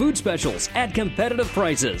great food specials at competitive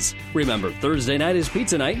prices. Remember, Thursday night is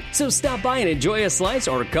pizza night, so stop by and enjoy a slice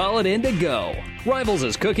or call it in to go. Rivals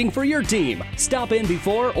is cooking for your team. Stop in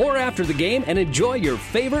before or after the game and enjoy your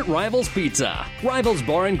favorite Rivals pizza. Rivals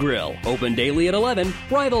Bar and Grill, open daily at 11.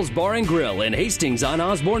 Rivals Bar and Grill in Hastings on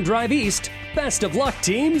Osborne Drive East. Best of luck,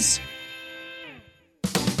 teams.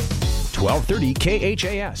 1230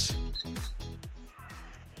 KHAS.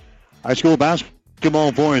 High school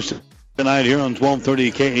basketball for us tonight here on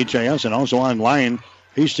 1230 KHAS and also online,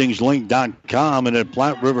 hastingslink.com and at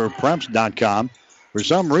PlatteRiverPreps.com. For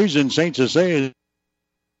some reason, St. Cecilia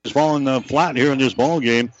has fallen flat here in this ball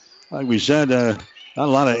game. Like we said, not a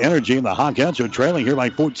lot of energy, and the Hawkettes are trailing here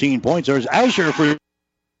by 14 points. There's Asher for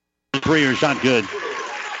three. Her shot good.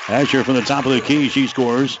 Asher from the top of the key, she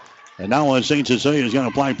scores. And now St. Cecilia is going to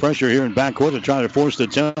apply pressure here in backcourt to try to force the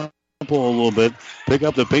tempo a little bit. Pick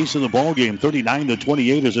up the pace of the ball game.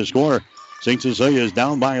 39-28 is the score. St. Cecilia is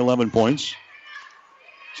down by 11 points.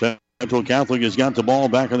 Central Catholic has got the ball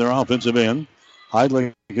back on their offensive end.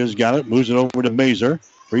 Heidlich has got it. Moves it over to Mazer.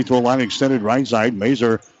 Free throw line extended right side.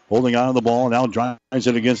 Mazer holding on to the ball. Now drives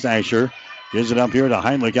it against Asher. Gives it up here to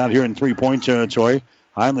Heidlich out here in three-point territory.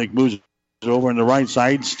 Heidlich moves over on the right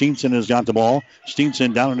side. Steenson has got the ball.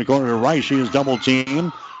 Steenson down in the corner to right. She is double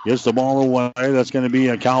teamed. Gets the ball away. That's going to be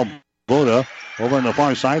a Calvoda Calvoda. Over on the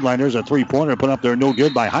far sideline, there's a three-pointer put up there, no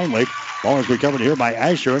good by Heinrich. Ball is recovered here by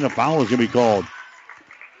Asher, and a foul is going to be called.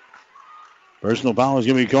 Personal foul is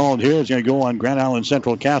going to be called here. It's going to go on Grand Island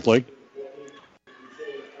Central Catholic.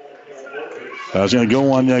 That's going to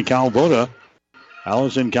go on Calvoda.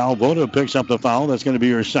 Allison Calvoda picks up the foul. That's going to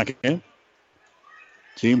be her second.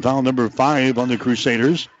 Team foul number 5 on the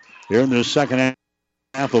Crusaders. Here in the second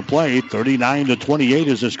half of play, 39-28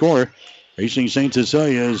 is the score. Hastings St.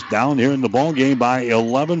 Cecilia is down here in the ball game by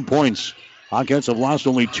 11 points. Hawkettes have lost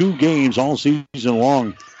only 2 games all season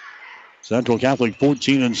long. Central Catholic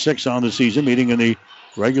 14-6 on the season, meeting in the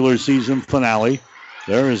regular season finale.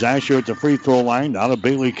 There is Asher at the free throw line. Out of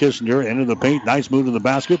Bailey Kissinger into the paint. Nice move to the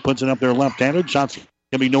basket. Puts it up there left-handed. Shot's going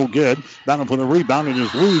to be no good. Battle for the rebound. It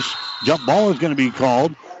is loose. Jump ball is going to be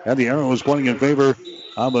called. And the arrow is pointing in favor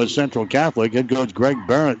of Central Catholic. Head coach Greg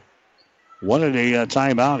Barrett wanted a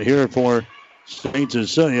timeout here for St.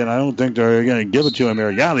 Cecilia, and I don't think they're going to give it to him here.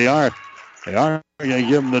 Yeah, they are. They are going to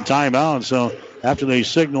give him the timeout. So after they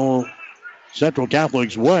signal Central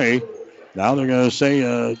Catholic's way, now they're going to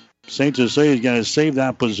say St. Cecilia is going to save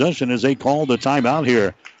that possession as they call the timeout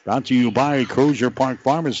here. Brought to you by Crozier Park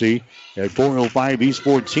Pharmacy at 405 East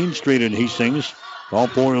 14th Street in Hastings. Call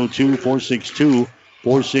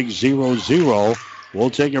 402-462-4600. We'll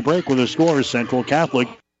take a break with the score. Central Catholic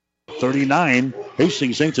 39,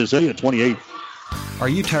 Hastings St. Cecilia 28. Are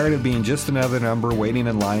you tired of being just another number waiting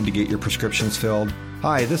in line to get your prescriptions filled?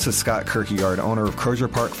 Hi, this is Scott Kierkegaard, owner of Crozier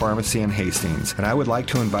Park Pharmacy in Hastings, and I would like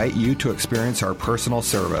to invite you to experience our personal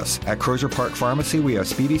service. At Crozier Park Pharmacy, we have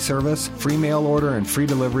speedy service, free mail order, and free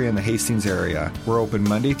delivery in the Hastings area. We're open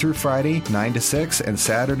Monday through Friday, 9 to 6, and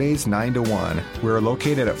Saturdays, 9 to 1. We're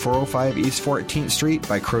located at 405 East 14th Street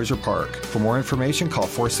by Crozier Park. For more information, call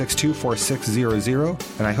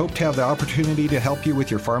 462-4600, and I hope to have the opportunity to help you with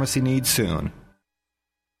your pharmacy needs soon.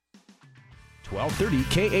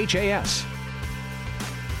 1230 KHAS.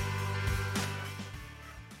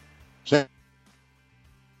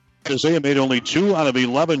 Cecilia made only 2 out of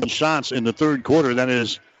 11 shots in the third quarter. That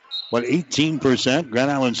is, 18%.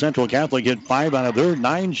 Grand Island Central Catholic hit 5 out of their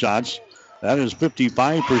 9 shots. That is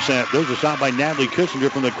 55%. There's a shot by Natalie Kissinger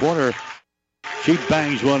from the corner. She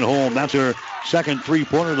bangs one home. That's her second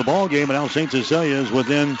three-pointer of the ball game. And now St. Cecilia is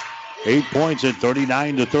within 8 points at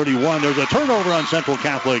 39-31. There's a turnover on Central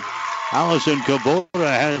Catholic. Allison Kubota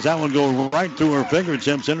has that one go right through her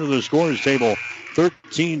fingertips into the scorer's table.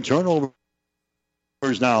 13 turnovers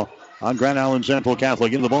now on Grand Island Central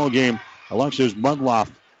Catholic. In the ball game, Alexis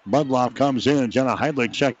Mudloff. Mudloff comes in. Jenna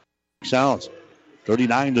Heidlich checks out.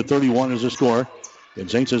 39-31 is the score. In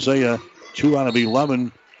St. Cecilia, 2 out of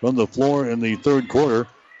 11 from the floor in the third quarter.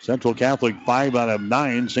 Central Catholic 5 out of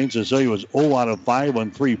 9. St. Cecilia was 0 out of 5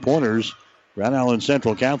 on three-pointers. Grand Island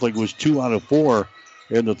Central Catholic was 2 out of 4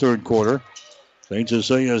 in the third quarter. St.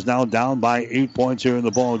 Cecilia is now down by 8 points here in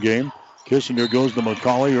the ball game. Kissinger goes to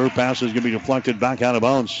McCauley. Her pass is going to be deflected back out of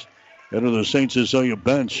bounds into the St. Cecilia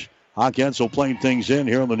bench. Hawkettes will play things in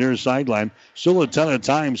here on the near sideline. Still a ton of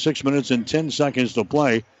time, 6 minutes and 10 seconds to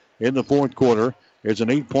play in the fourth quarter. It's an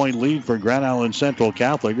 8-point lead for Grand Island Central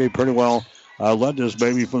Catholic. They pretty well led this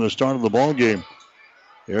baby from the start of the ball game.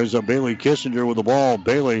 There's a Bailey Kissinger with the ball.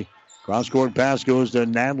 Bailey, cross-court pass goes to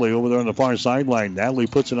Natalie over there on the far sideline. Natalie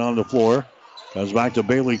puts it on the floor. Comes back to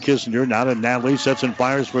Bailey Kissinger. Now to Natalie. Sets and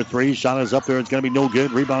fires for 3. Shot is up there. It's going to be no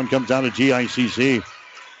good. Rebound comes down to GICC.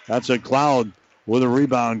 That's a Cloud with a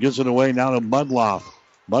rebound. Gets it away now to Mudloff.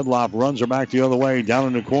 Mudloff runs her back the other way. Down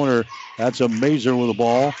in the corner. That's a Mazer with the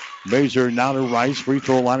ball. Mazer now to Rice. Free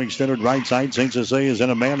throw line extended right side. St. Cecilia is in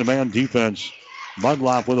a man-to-man defense.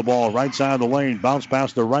 Mudloff with the ball. Right side of the lane. Bounce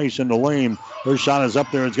pass to Rice in the lane. Her shot is up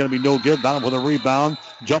there. It's going to be no good. Battle for the rebound.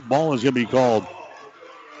 Jump ball is going to be called.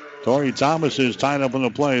 Tori Thomas is tied up in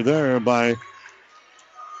the play there by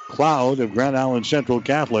Cloud of Grand Island Central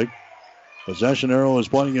Catholic. Possession arrow is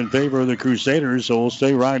pointing in favor of the Crusaders, so we'll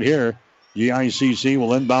stay right here. GICC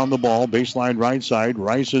will inbound the ball. Baseline right side.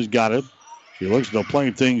 Rice has got it. She looks to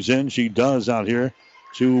play things in. She does out here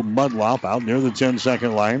to Mudloff out near the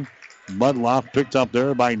 10-second line. Mudloff picked up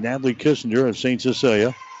there by Natalie Kissinger of St.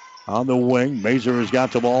 Cecilia. On the wing, Mazer has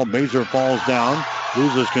got the ball. Mazer falls down,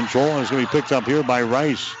 loses control, and it's going to be picked up here by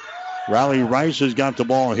Rice. Riley Rice has got the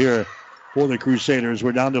ball here for the Crusaders.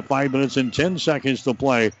 We're down to 5 minutes and 10 seconds to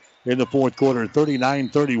play in the fourth quarter,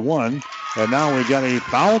 39-31. And now we've got a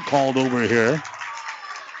foul called over here.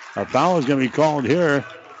 A foul is going to be called here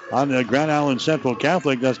on the Grand Island Central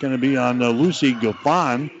Catholic. That's going to be on Lucy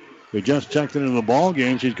Gaffon, who just checked into the ball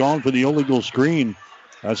game. She's calling for the illegal screen.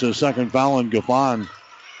 That's the second foul on Gaffon.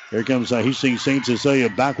 Here comes Hastings St. Cecilia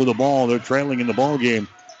back with the ball. They're trailing in the ball game,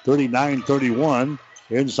 39-31.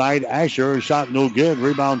 Inside Asher, her shot no good.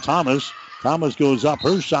 Rebound Thomas. Thomas goes up,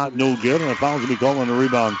 her shot no good, and a foul's going to be called on the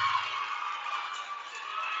rebound.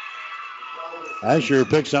 Asher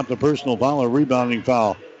picks up the personal foul, a rebounding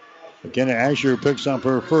foul. McKenna Asher picks up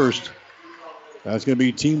her first. That's going to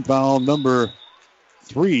be team foul number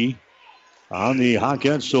 3 on the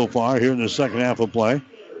Hawkettes so far here in the second half of play.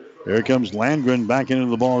 Here comes Landgren back into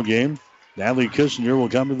the ball game. Natalie Kissinger will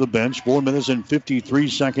come to the bench. 4 minutes and 53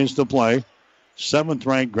 seconds to play.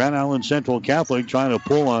 7th-ranked Grand Island Central Catholic trying to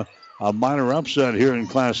pull a minor upset here in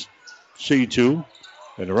Class C2.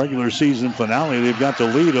 In the regular season finale, they've got the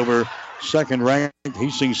lead over 2nd-ranked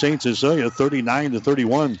Hastings St. Cecilia,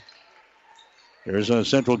 39-31. Here's a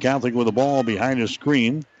Central Catholic with the ball behind the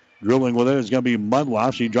screen. Dribbling with it is going to be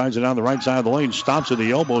Mudloff. She drives it down the right side of the lane, stops at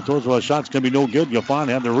the elbow, throws a shot's going to be no good. Gaffon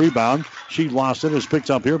had the rebound. She lost it. It's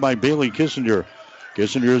picked up here by Bailey Kissinger.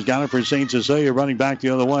 Kissinger has got it for St. Cecilia, running back the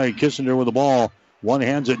other way. Kissinger with the ball. One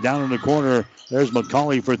hands it down in the corner. There's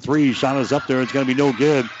McCauley for 3. Shot is up there. It's going to be no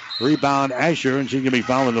good. Rebound Asher, and she's going to be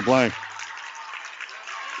fouled in the play.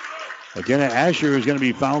 Again, Asher is going to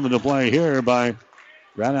be fouled in the play here by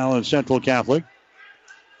Grand Island Central Catholic.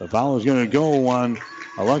 The foul is going to go on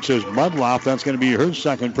Alexis Mudloff. That's going to be her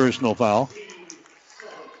second personal foul.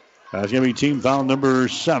 That's going to be team foul number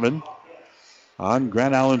 7 on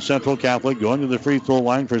Grand Island Central Catholic. Going to the free throw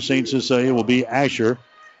line for St. Cecilia will be Asher.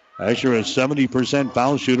 Asher is 70%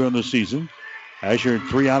 foul shooter in the season. Asher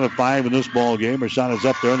 3 out of 5 in this ball game. Her shot is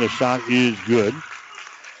up there, and the shot is good.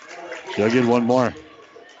 She'll get one more.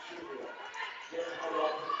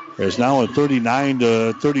 It's now a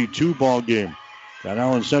 39-32 ball game. Grand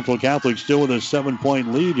Island Central Catholic still with a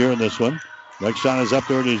 7-point lead here in this one. Next shot is up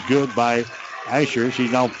there. It is good by Asher.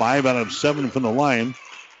 She's now 5 out of 7 from the line.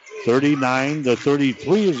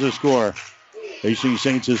 39-33 is the score. Hastings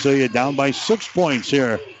St. Cecilia down by 6 points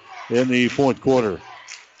here in the fourth quarter.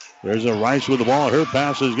 There's a Rice with the ball. Her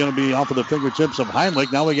pass is going to be off of the fingertips of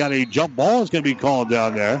Heinlich. Now we got a jump ball that's going to be called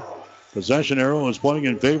down there. Possession arrow is pointing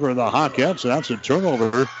in favor of the Hawkettes, so that's a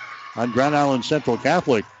turnover on Grand Island Central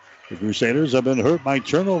Catholic. The Crusaders have been hurt by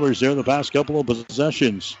turnovers there the past couple of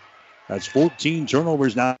possessions. That's 14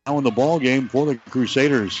 turnovers now in the ball game for the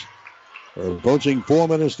Crusaders. We're approaching 4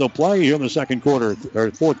 minutes to play here in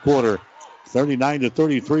the fourth quarter.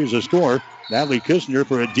 39-33 is the score. Natalie Kissinger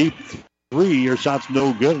for a deep 3. Her shot's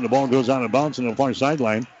no good, and the ball goes out of bounds on the far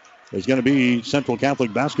sideline. It's going to be Central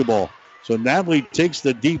Catholic basketball. So Natalie takes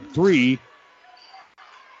the deep 3,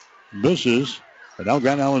 misses. And now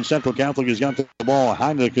Grand Island Central Catholic has got the ball.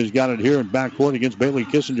 Heinlich has got it here in backcourt against Bailey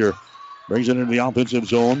Kissinger. Brings it into the offensive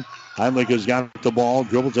zone. Heinlich has got the ball,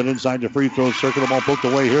 dribbles it inside the free throw circle. The ball poked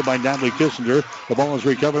away here by Natalie Kissinger. The ball is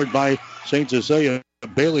recovered by St. Cecilia.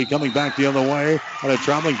 Bailey coming back the other way, and a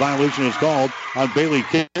traveling violation is called on Bailey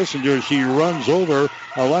Kissinger. She runs over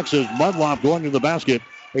Alexis Mudloff going to the basket.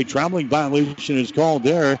 A traveling violation is called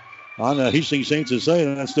there on Hastings St.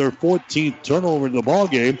 Cecilia. That's their 14th turnover in the ball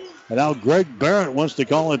game. And now Greg Barrett wants to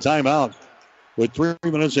call a timeout with 3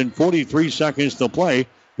 minutes and 43 seconds to play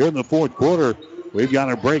here in the fourth quarter. We've got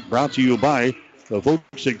a break brought to you by the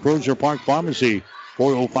folks at Crozier Park Pharmacy,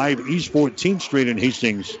 405 East 14th Street in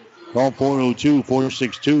Hastings. Call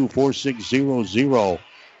 402-462-4600.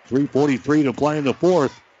 3:43 to play in the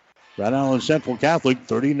fourth. Grand Island Central Catholic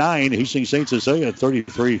 39, Hastings St. Cecilia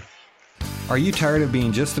 33. Are you tired of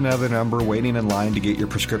being just another number waiting in line to get your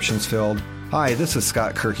prescriptions filled? Hi, this is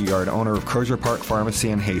Scott Kierkegaard, owner of Crozier Park Pharmacy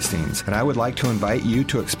in Hastings, and I would like to invite you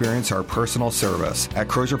to experience our personal service. At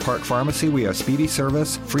Crozier Park Pharmacy, we have speedy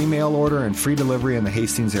service, free mail order, and free delivery in the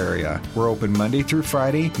Hastings area. We're open Monday through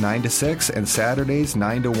Friday, 9 to 6, and Saturdays,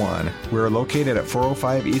 9 to 1. We are located at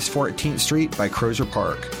 405 East 14th Street by Crozier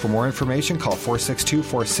Park. For more information, call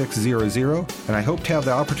 462-4600, and I hope to have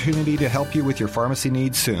the opportunity to help you with your pharmacy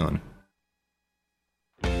needs soon.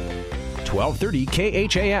 1230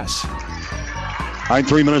 KHAS. All right,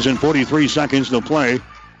 3 minutes and 43 seconds to play.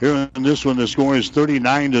 Here in this one, the score is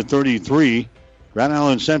 39-33. Grand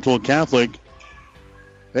Island Central Catholic,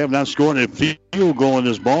 they have not scored a field goal in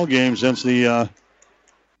this ball game since the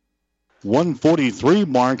 1:43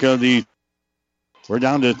 mark of the. We're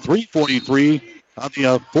down to 3:43 of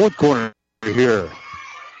the fourth quarter here.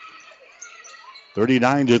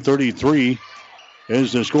 39-33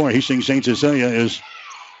 is the score. Hastings St. Cecilia is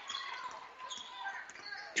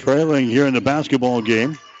trailing here in the basketball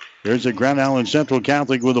game. There's a Grand Island Central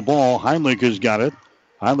Catholic with the ball. Heinlich has got it.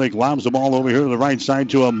 Heinlich lobs the ball over here to the right side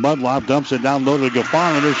to a Mudloff. Dumps it down low to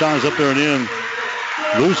Gaffon, and her shot is up there and in.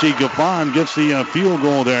 Lucy Gaffon gets the field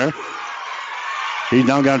goal there. He's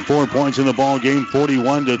now got 4 points in the ball game.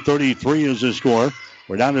 41-33 is the score.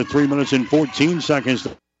 We're down to 3 minutes and 14 seconds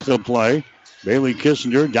to play. Bailey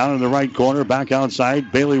Kissinger down in the right corner, back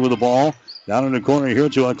outside. Bailey with the ball. Down in the corner here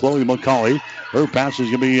to Chloe McCauley. Her pass is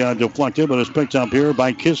going to be deflected, but it's picked up here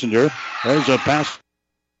by Kissinger. There's a pass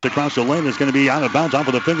across the lane that's going to be out of bounds off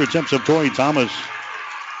of the fingertips of Tori Thomas.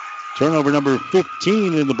 Turnover number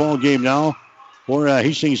 15 in the ball game now for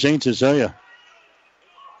Hastings St. Cecilia.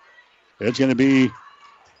 It's going to be,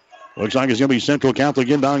 looks like it's going to be Central Catholic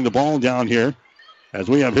inbounding the ball down here as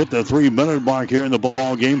we have hit the 3-minute mark here in the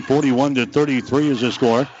ball game. 41-33 is the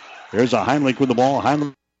score. There's a Heinrich with the ball.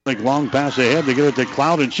 Heinrich long pass ahead to get it to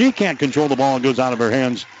Cloud, and she can't control the ball. It goes out of her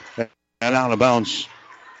hands and out of bounds.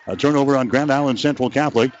 A turnover on Grand Island Central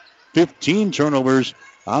Catholic. 15 turnovers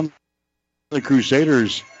on the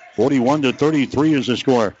Crusaders. 41-33 is the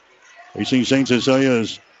score. Hastings St. Cecilia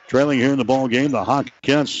is trailing here in the ball game. The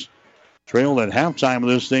Hawkettes trailed at halftime of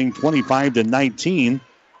this thing 25-19.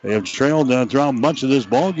 They have trailed throughout much of this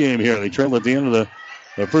ball game here. They trailed at the end of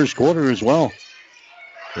the first quarter as well.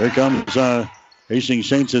 Here comes Hastings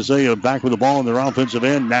St. Cecilia back with the ball in their offensive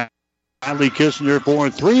end. Natalie Kissinger for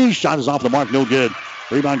 3. Shot is off the mark, no good.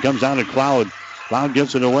 Rebound comes down to Cloud. Cloud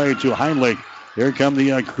gets it away to Heinrich. Here come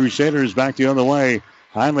the Crusaders back the other way.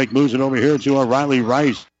 Heinrich moves it over here to Riley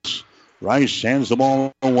Rice. Rice hands the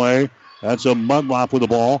ball away. That's a Mudlop with the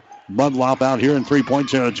ball. Mudlop out here in 3-point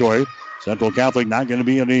territory. Central Catholic not going to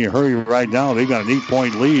be in any hurry right now. They've got an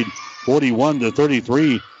 8-point lead,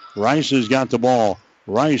 41-33. Rice has got the ball.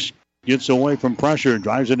 Rice gets away from pressure,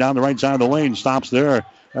 drives it down the right side of the lane, stops there.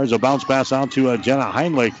 There's a bounce pass out to Jenna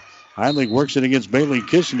Heinrich. Heinrich works it against Bailey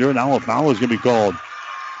Kissinger. Now a foul is going to be called.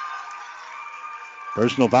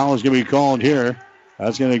 Personal foul is going to be called here.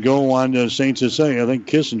 That's going to go on to St. Cecilia. I think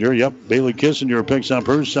Kissinger, Bailey Kissinger picks up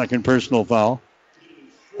her second personal foul.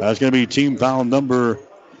 That's going to be team foul number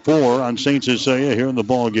 4 on St. Cecilia here in the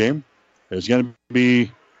ball game. It's going to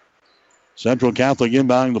be Central Catholic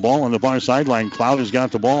inbounding the ball on the far sideline. Cloud has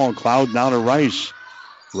got the ball. Cloud now to Rice.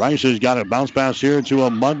 Rice has got a bounce pass here to a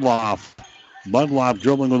Mudloff. Mudloff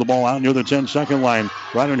dribbling with the ball out near the 10-second line.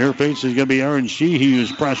 Right in her face is going to be Erin Sheehy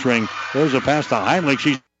who's pressuring. There's a pass to Heinrich.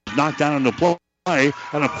 She's knocked down on the play,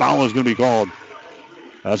 and a foul is going to be called.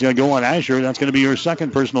 That's going to go on Asher. That's going to be her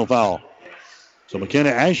second personal foul. So McKenna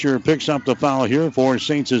Asher picks up the foul here for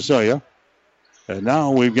St. Cecilia. And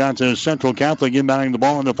now we've got Central Catholic inbounding the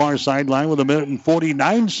ball on the far sideline with 1 minute and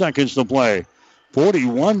 49 seconds to play.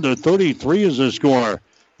 41-33 is the score.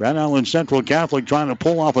 Grand Island Central Catholic trying to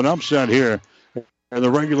pull off an upset here in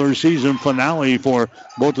the regular season finale for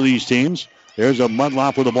both of these teams. There's a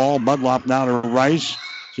Mudlop with the ball. Mudlop now to Rice.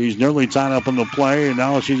 She's nearly tied up in the play, and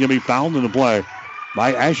now she's going to be fouled in the play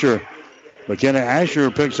by Asher. McKenna Asher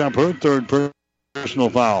picks up her third personal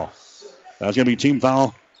foul. That's going to be team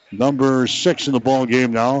foul number 6 in the ball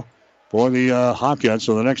game now for the Hawkettes.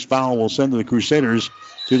 So the next foul will send the Crusaders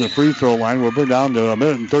to the free throw line. We're down to 1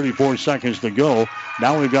 minute and 34 seconds to go.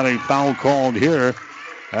 Now we've got a foul called here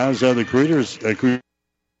as the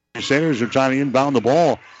Crusaders are trying to inbound the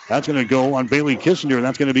ball. That's going to go on Bailey Kissinger, and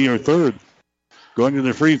that's going to be her third. Going to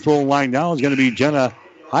the free throw line now is going to be Jenna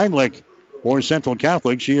Heinrich for Central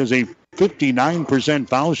Catholic. She is a 59%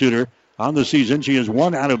 foul shooter on the season. She is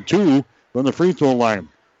 1 out of 2 from the free throw line.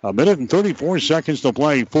 1 minute and 34 seconds to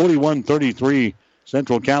play. 41-33.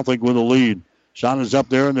 Central Catholic with a lead. Shot is up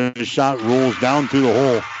there, and the shot rolls down through the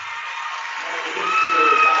hole.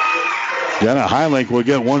 Jenna Heinrich will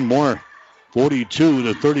get one more.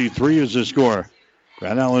 42-33 is the score.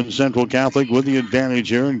 Grand Island Central Catholic with the advantage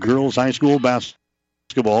here in girls high school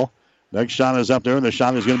basketball. Next shot is up there, and the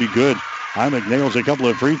shot is going to be good. Heinrich nails a couple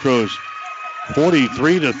of free throws.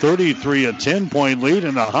 43-33, a 10-point lead,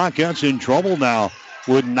 and the Hawkettes in trouble now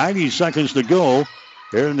with 90 seconds to go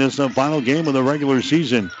here in this final game of the regular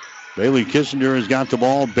season. Bailey Kissinger has got the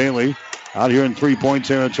ball. Bailey out here in 3-point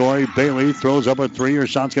territory. Bailey throws up a 3. Her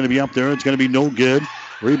shot's going to be up there. It's going to be no good.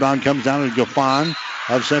 Rebound comes down to Gaffon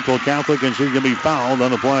of Central Catholic, and she's going to be fouled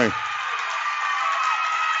on the play.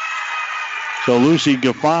 So Lucy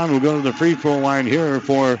Gaffon will go to the free throw line here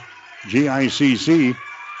for GICC.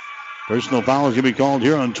 Personal foul is going to be called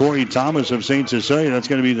here on Tori Thomas of St. Cecilia. That's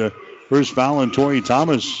going to be the first foul on Tori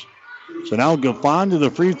Thomas. So now Gaffon to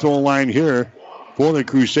the free throw line here for the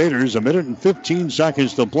Crusaders. 1 minute and 15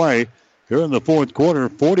 seconds to play here in the fourth quarter.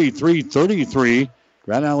 43-33.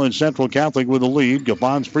 Grand Island Central Catholic with the lead.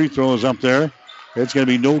 Gaffon's free throw is up there. It's going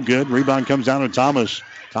to be no good. Rebound comes down to Thomas.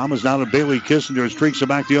 Thomas now to Bailey Kissinger. Streaks it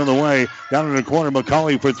back the other way. Down in the corner,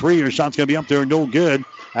 McCauley for 3. Her shot's going to be up there. No good.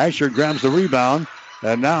 Asher grabs the rebound.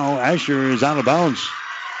 And now Asher is out of bounds.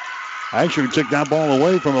 Asher took that ball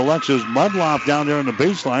away from Alexis Mudloff down there on the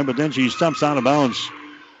baseline, but then she steps out of bounds.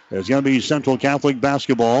 It's going to be Central Catholic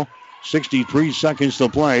basketball. 63 seconds to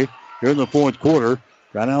play. here in the fourth quarter.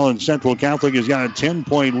 Grand Island Central Catholic has got a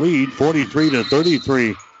 10-point lead,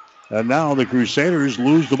 43-33. And now the Crusaders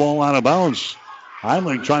lose the ball out of bounds.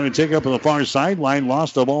 Heinrich trying to take up on the far sideline,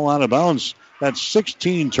 lost the ball out of bounds. That's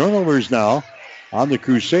 16 turnovers now on the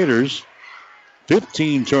Crusaders.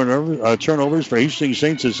 15 turnovers for Hastings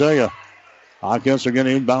St. Cecilia. Hawkins are going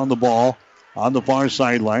to inbound the ball on the far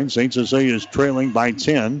sideline. St. Cecilia is trailing by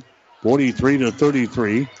 10,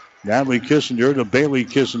 43-33. Natalie Kissinger to Bailey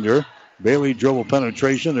Kissinger. Bailey dribble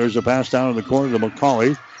penetration. There's a pass down in the corner to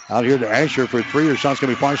McCauley. Out here to Asher for three. Her shot's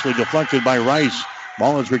going to be partially deflected by Rice.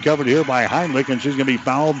 Ball is recovered here by Heinrich, and she's going to be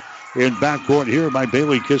fouled in backcourt here by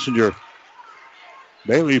Bailey Kissinger.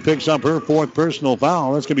 Bailey picks up her fourth personal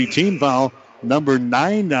foul. That's going to be team foul number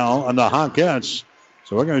 9 now on the Hawkettes.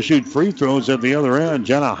 So we're going to shoot free throws at the other end.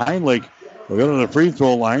 Jenna Heinrich will go to the free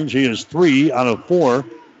throw line. She is 3 out of 4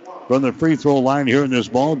 from the free throw line here in this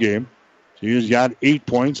ball game. She has got 8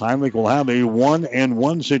 points. Heinrich will have a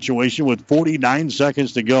 1-and-1 situation with 49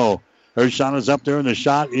 seconds to go. Her shot is up there, and the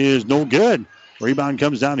shot is no good. Rebound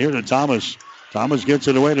comes down here to Thomas. Thomas gets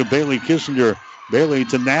it away to Bailey Kissinger. Bailey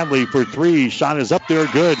to Natalie for three. Shot is up there,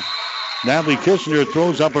 good. Natalie Kissinger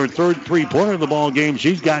throws up her third three-pointer of the ball game.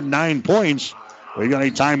 She's got 9 points. We got a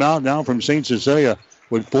timeout now from St. Cecilia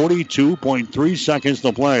with 42.3 seconds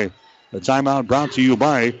to play. The timeout brought to you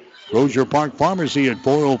by Crozier Park Pharmacy at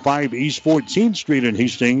 405 East 14th Street in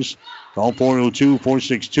Hastings. Call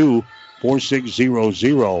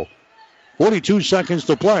 402-462-4600. 42 seconds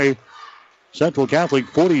to play. Central Catholic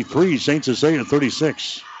 43, St. Cecilia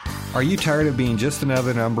 36. Are you tired of being just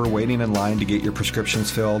another number waiting in line to get your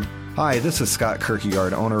prescriptions filled? Hi, this is Scott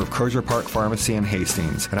Kierkegaard, owner of Crozier Park Pharmacy in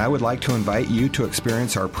Hastings, and I would like to invite you to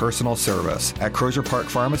experience our personal service. At Crozier Park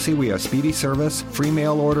Pharmacy, we have speedy service, free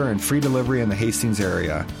mail order, and free delivery in the Hastings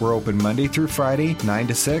area. We're open Monday through Friday, 9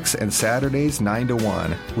 to 6, and Saturdays, 9 to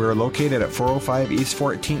 1. We're located at 405 East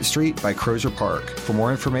 14th Street by Crozier Park. For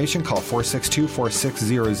more information, call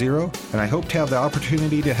 462-4600, and I hope to have the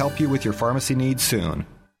opportunity to help you with your pharmacy needs soon.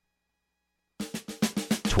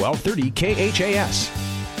 1230 KHAS.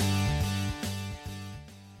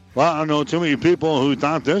 Well, I don't know too many people who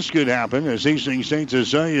thought this could happen as Hastings St.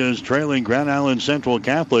 Cecilia is trailing Grand Island Central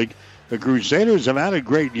Catholic. The Crusaders have had a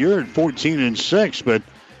great year at 14-6, but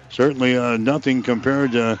certainly nothing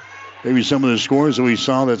compared to maybe some of the scores that we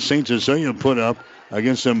saw that St. Cecilia put up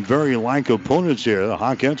against some very like opponents here. The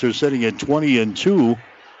Hawkettes are sitting at 20-2.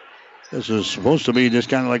 This is supposed to be just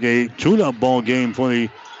kind of like a tune-up ball game for the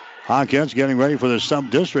Hawkettes, getting ready for the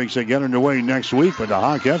sub-districts that get underway next week. But the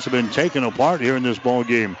Hawkettes have been taken apart here in this ball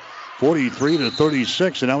game,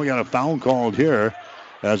 43-36. And now we got a foul called here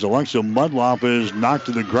as Alexa Mudloff is knocked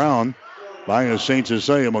to the ground by a St.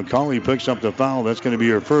 Cecilia. McCauley picks up the foul. That's going to be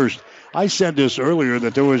her first. I said this earlier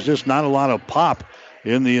that there was just not a lot of pop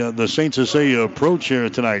in the St. Cecilia approach here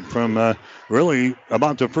tonight from really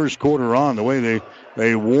about the first quarter on. The way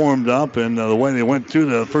they warmed up and the way they went through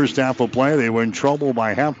the first half of play, they were in trouble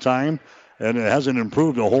by halftime, and it hasn't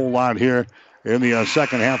improved a whole lot here in the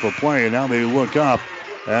second half of play. And now they look up,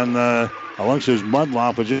 and Alexis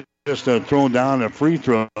Mudloff was just thrown down a free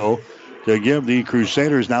throw to give the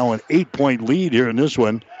Crusaders now an 8-point lead here in this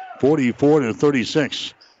one,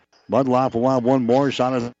 44-36. Mudloff will have one more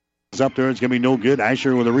shot is up there. It's going to be no good.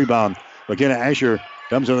 Asher with a rebound. McKenna Asher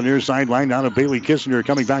comes to the near sideline. Now to Bailey Kissinger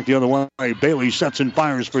coming back the other way. Bailey sets and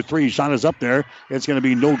fires for three. Shot is up there. It's going to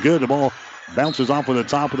be no good. The ball bounces off of the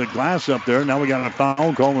top of the glass up there. Now we got a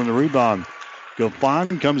foul call on the rebound.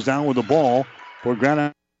 Gaffon comes down with the ball for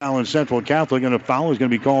Grand Island Central Catholic, and a foul is going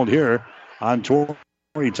to be called here on Tori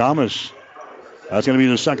Thomas. That's going to be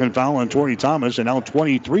the second foul on Tori Thomas, and now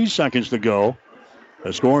 23 seconds to go.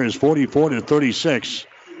 The score is 44-36.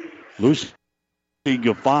 Lucy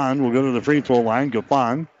Gaffon will go to the free throw line.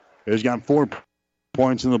 Gaffon has got 4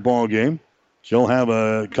 points in the ball game. She'll have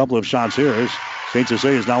a couple of shots here. St.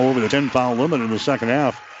 Cecilia is now over the 10-foul limit in the second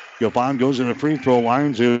half. Gaffon goes to the free throw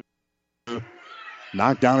line to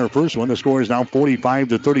knock down her first one. The score is now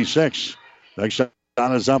 45-36. Next shot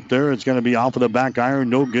is up there. It's going to be off of the back iron.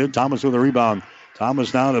 No good. Thomas with a rebound.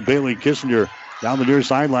 Thomas now to Bailey Kissinger. Down the near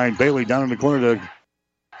sideline. Bailey down in the corner to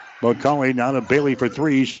McCauley. Now to Bailey for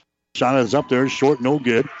three. Shot is up there. Short, no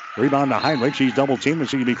good. Rebound to Heinrich. She's double teamed and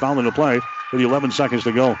she can be fouled into play with 11 seconds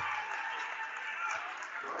to go.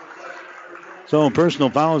 So personal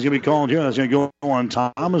foul is going to be called here. That's going to go on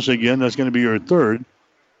Thomas again. That's going to be her third.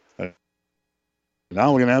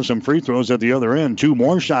 Now we're going to have some free throws at the other end. 2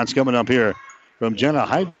 more shots coming up here from Jenna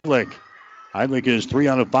Heidlich. Heidlich is 3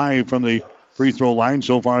 out of 5 from the free throw line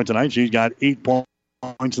so far tonight. She's got 8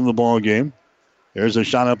 points in the ball game. There's a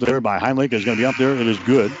shot up there by Heidlich. It's going to be up there. It is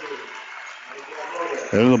good.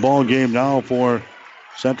 Into the ball game now for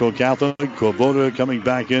Central Catholic. Kvoda coming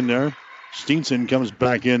back in there. Steenson comes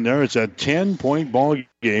back in there. It's a 10-point ball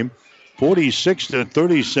game,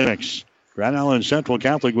 46-36. Grand Island Central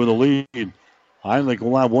Catholic with a lead. Heinrich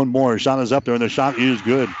will have one more. Shot is up there, and the shot is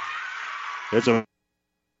good. It's a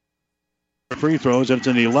free throws, and it's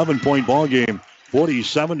an 11-point ball game,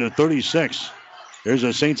 47-36. There's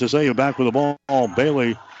a St. Cecilia back with the ball.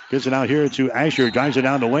 Bailey gets it out here to Asher. Drives it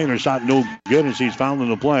down the lane. Her shot no good, and she's fouled in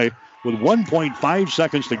the play with 1.5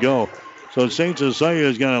 seconds to go. So St. Cecilia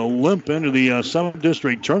is going to limp into the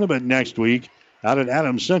sub-district tournament next week out at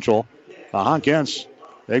Adams Central. The Hawkettes,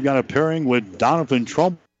 they've got a pairing with Donovan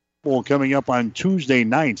Trumbull coming up on Tuesday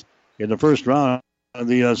night in the first round of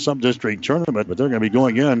the sub-district tournament, but they're going to be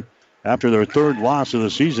going in after their third loss of the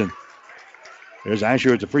season. There's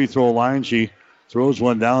Asher at the free throw line. She throws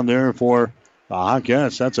one down there for the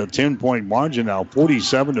Hawkettes. That's a 10-point margin now,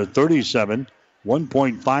 47-37.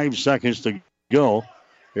 1.5 seconds to go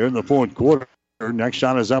here in the fourth quarter. Next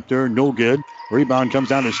shot is up there, no good. Rebound comes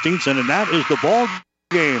down to Steenson, and that is the ball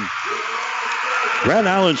game. Grand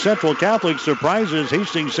Island Central Catholic surprises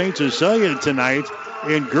Hastings St. Cecilia tonight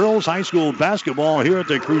in girls high school basketball here at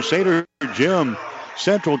the Crusader Gym.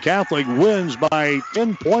 Central Catholic wins by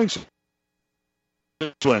 10 points.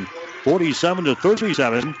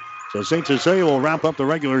 47-37. So St. Cecilia will wrap up the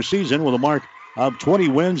regular season with a mark of 20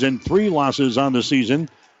 wins and 3 losses on the season.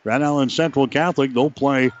 Grand Island Central Catholic, they'll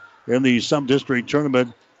play in the sub-district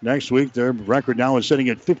tournament next week. Their record now is sitting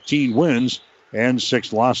at 15 wins and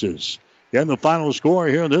 6 losses. Again, the final score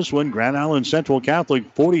here in this one, Grand Island Central Catholic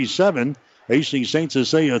 47, Hastings St.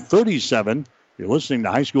 Cecilia 37. You're listening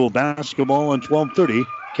to high school basketball on 1230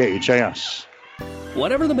 KHAS.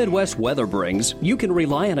 Whatever the Midwest weather brings, you can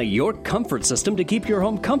rely on a York comfort system to keep your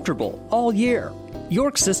home comfortable all year.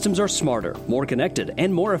 York systems are smarter, more connected,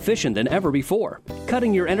 and more efficient than ever before,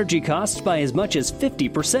 cutting your energy costs by as much as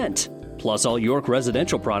 50%. Plus, all York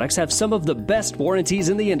residential products have some of the best warranties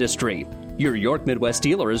in the industry. Your York Midwest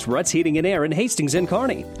dealer is Ruts Heating and Air in Hastings and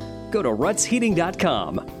Kearney. Go to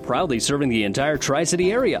rutsheating.com, proudly serving the entire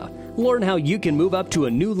Tri-City area. Learn how you can move up to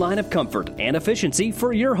a new line of comfort and efficiency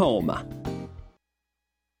for your home.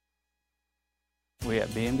 We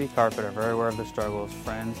at B&B Carpet are very aware of the struggles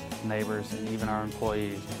friends, neighbors, and even our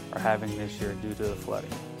employees are having this year due to the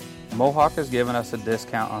flooding. Mohawk has given us a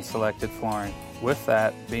discount on selected flooring. With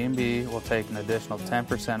that, B&B will take an additional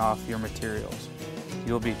 10% off your materials.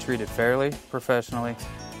 You will be treated fairly, professionally,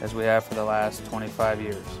 as we have for the last 25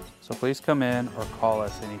 years. So please come in or call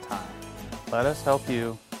us anytime. Let us help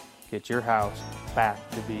you get your house back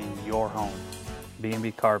to being your home.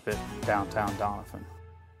 B&B Carpet, downtown Doniphan.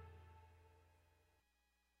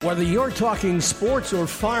 Whether you're talking sports or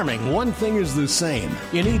farming, one thing is the same.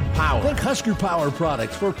 You need power. Think Husker Power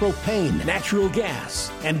products for propane, natural gas,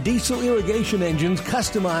 and diesel irrigation engines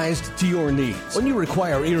customized to your needs. When you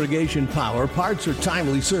require irrigation power, parts, or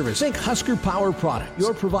timely service, think Husker Power product,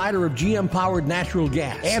 your provider of GM-powered natural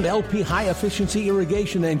gas and LP high-efficiency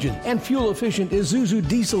irrigation engine and fuel-efficient Isuzu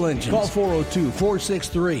diesel engines. Call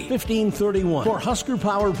 402-463-1531 for Husker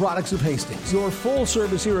Power products of Hastings, your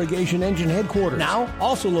full-service irrigation engine headquarters. Now,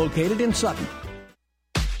 also located in Sutton.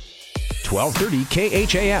 1230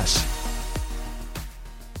 KHAS.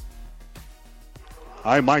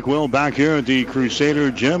 Hi, Mike Will back here at the Crusader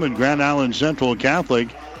Gym in Grand Island Central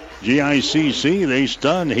Catholic. GICC, they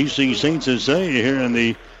stunned Hastings St. Cecilia here in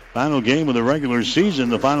the final game of the regular season.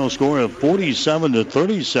 The final score of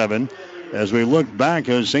 47-37. As we look back,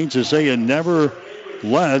 St. Cecilia never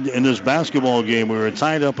led in this basketball game. We were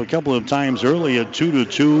tied up a couple of times early at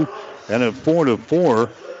 2-2 and at 4-4.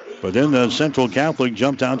 But then Central Catholic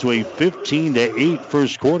jumped out to a 15-8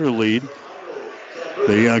 first quarter lead.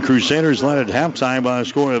 The Crusaders led at halftime by a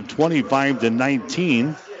score of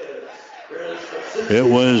 25-19. It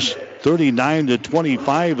was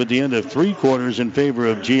 39-25 at the end of 3 quarters in favor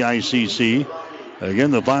of GICC.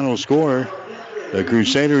 Again, the final score, the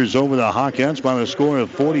Crusaders over the Hawkettes by a score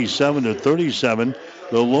of 47-37.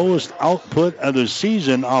 The lowest output of the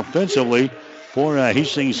season offensively for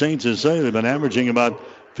Hastings St. Cecilia. They've been averaging about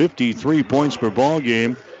 53 points per ball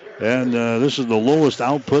game, and this is the lowest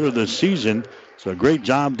output of the season. So a great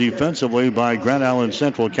job defensively by Grand Island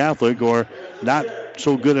Central Catholic, or not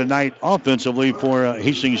so good a night offensively for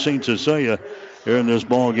Hastings St. Cecilia here in this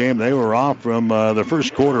ball game. They were off from the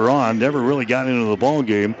first quarter on, never really got into the ball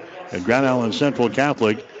game. And Grand Island Central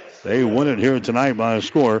Catholic, they win it here tonight by a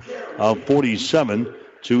score of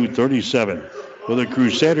 47-37. For the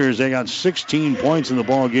Crusaders, they got 16 points in the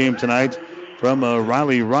ball game tonight from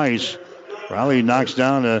Riley Rice. Riley knocks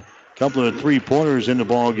down a couple of three-pointers in the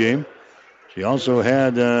ball game. She also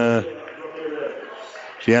had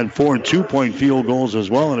She had 4 2-point field goals as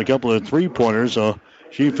well and a couple of three-pointers. So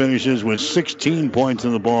she finishes with 16 points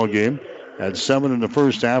in the ball game. Had 7 in the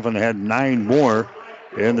first half and had 9 more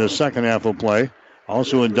in the second half of play.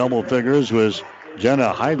 Also in double figures was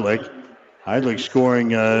Jenna Heidlich. Heidlich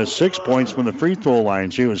scoring 6 points from the free throw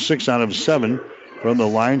line. She was 6 out of 7 from the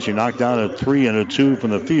line. She knocked down a 3 and a 2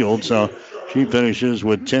 from the field. So she finishes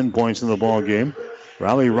with 10 points in the ball game.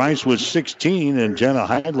 Riley Rice was 16 and Jenna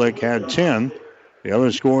Heidlich had 10. The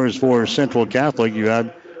other scores for Central Catholic, you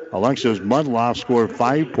had Alexis Mudloff score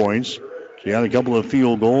 5 points. She had a couple of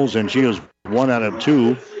field goals, and she was 1 out of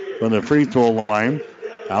 2 from the free throw line.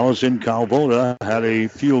 Allison Calvoda had a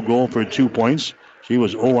field goal for 2 points. She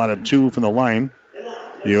was 0 out of 2 from the line.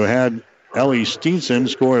 You had Ellie Steenson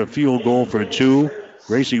score a field goal for 2.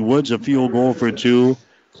 Gracie Woods a field goal for 2.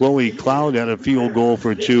 Chloe Cloud had a field goal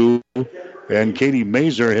for 2. And Katie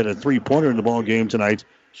Mazer hit a 3-pointer in the ball game tonight.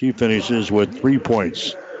 She finishes with 3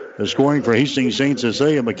 points. The scoring for Hastings St.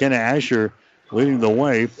 Cecilia, McKenna Asher leading the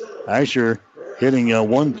way. Asher hitting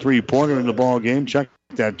 1 3-pointer in the ball game. Check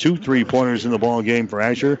that, 2 3-pointers in the ball game for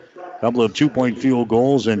Asher. A couple of 2-point field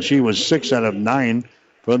goals, and she was 6 out of 9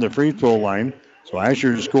 from the free throw line. So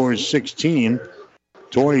Asher scores 16.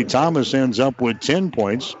 Tori Thomas ends up with 10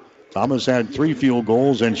 points. Thomas had 3 field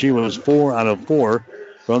goals, and she was 4 out of 4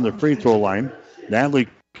 from the free throw line. Natalie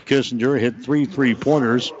Kissinger hit 3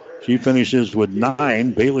 3-pointers. She finishes with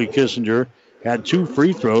 9. Bailey Kissinger had 2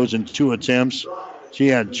 free throws and 2 attempts. She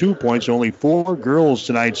had 2 points. Only 4 girls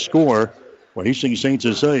tonight score for Hastings St.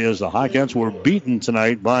 Cecilia as the Hawkettes were beaten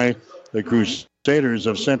tonight by the Crusaders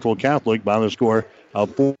of Central Catholic by the score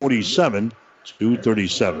of 47-37.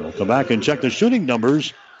 We'll come back and check the shooting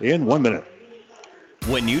numbers in 1 minute.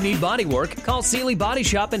 When you need body work, call Seeley Body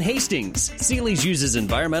Shop in Hastings. Seeley's uses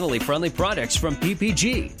environmentally friendly products from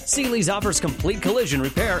PPG. Seeley's offers complete collision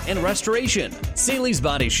repair and restoration. Seeley's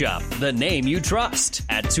Body Shop, the name you trust,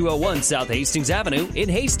 at 201 South Hastings Avenue in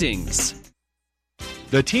Hastings.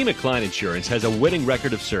 The team at Klein Insurance has a winning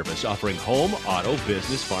record of service, offering home, auto,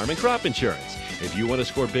 business, farm, and crop insurance. If you want to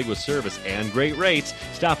score big with service and great rates,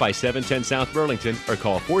 stop by 710 South Burlington or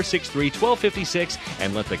call 463-1256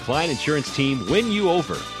 and let the Klein Insurance team win you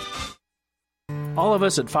over. All of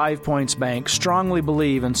us at 5 Points Bank strongly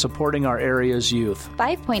believe in supporting our area's youth.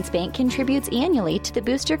 5 Points Bank contributes annually to the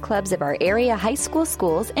booster clubs of our area high school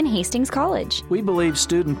schools and Hastings College. We believe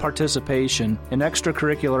student participation in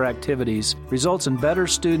extracurricular activities results in better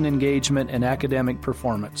student engagement and academic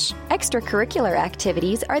performance. Extracurricular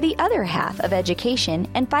activities are the other half of education,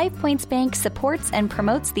 and 5 Points Bank supports and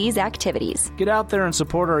promotes these activities. Get out there and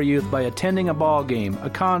support our youth by attending a ball game, a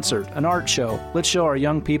concert, an art show. Let's show our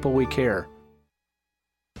young people we care.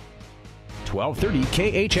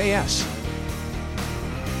 1230 KHAS.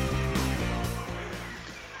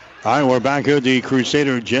 All right, we're back here at the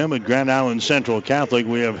Crusader Gym at Grand Island Central Catholic.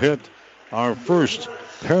 We have hit our first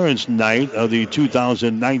Parents' Night of the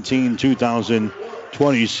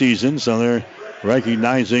 2019-2020 season, so they're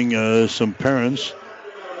recognizing some parents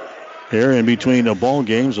here in between the ball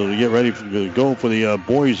games as we get ready to go for the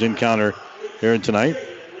boys encounter here tonight.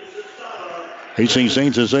 Hastings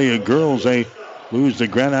St. Cecilia girls, they lose to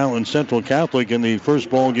Grand Island Central Catholic in the first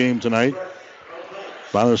ball game tonight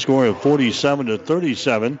by the score of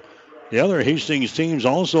 47-37. The other Hastings teams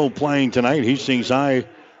also playing tonight. Hastings High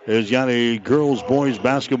has got a girls-boys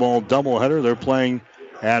basketball doubleheader. They're playing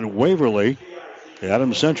at Waverly. The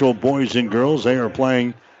Adams Central boys and girls, they are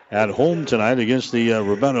playing at home tonight against the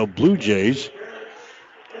Ravenna Blue Jays.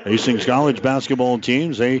 Hastings College basketball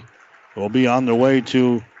teams, they will be on their way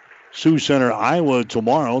to Sioux Center, Iowa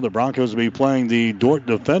tomorrow. The Broncos will be playing the Dordt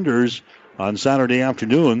Defenders on Saturday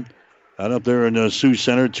afternoon. And up there in Sioux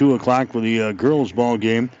Center, 2 o'clock for the girls ball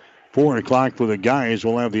game. 4 o'clock for the guys.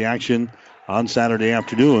 We'll have the action on Saturday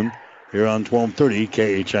afternoon here on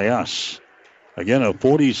 1230 KHIS. Again, a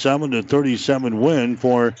 47-37 win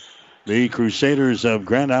for the Crusaders of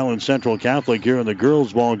Grand Island Central Catholic here in the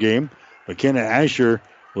girls ball game. McKenna Asher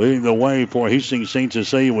leading the way for Hastings St.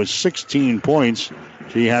 Cecilia with 16 points.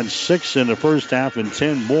 She had 6 in the first half and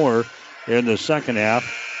 10 more in the second half,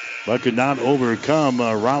 but could not overcome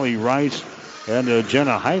Riley Rice and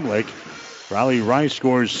Jenna Heinlich. Riley Rice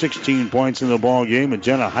scores 16 points in the ball game, and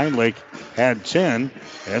Jenna Heinlich had 10.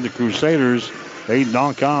 And the Crusaders, they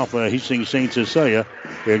knock off Hastings St. Cecilia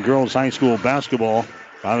in girls high school basketball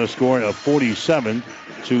by the score of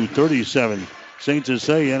 47-37. St.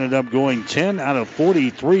 Cecilia ended up going 10 out of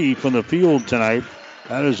 43 from the field tonight.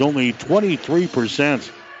 That is only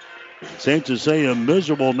 23%. St. Cecilia,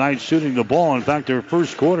 miserable night shooting the ball. In fact, their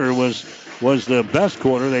first quarter was the best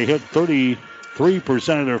quarter. They hit 33%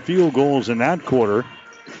 of their field goals in that quarter.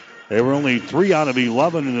 They were only 3 out of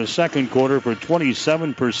 11 in the second quarter for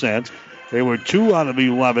 27%. They were 2 out of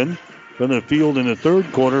 11 from the field in the third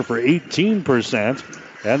quarter for 18%.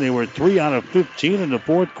 And they were 3 out of 15 in the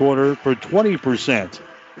fourth quarter for 20%.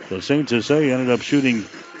 So St. Cecilia ended up shooting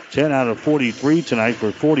 10 out of 43 tonight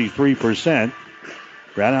for 43%.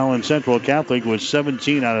 Grand Island Central Catholic was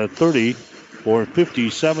 17 out of 30 for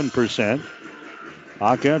 57%.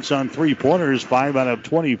 Hawkettes on three-pointers, 5 out of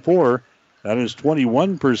 24. That is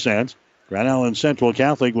 21%. Grand Island Central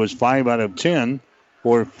Catholic was 5 out of 10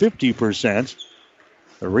 for 50%.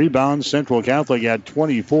 The rebounds, Central Catholic had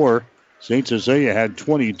 24. St. Cecilia had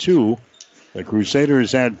 22. The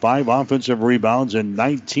Crusaders had 5 offensive rebounds and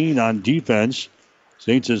 19 on defense.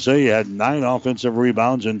 St. Cecilia had 9 offensive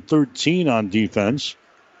rebounds and 13 on defense.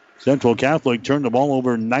 Central Catholic turned the ball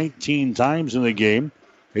over 19 times in the game.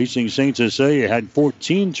 Hastings St. Cecilia had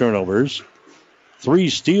 14 turnovers. 3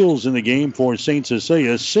 steals in the game for St.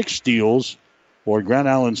 Cecilia, 6 steals for Grand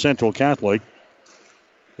Island Central Catholic.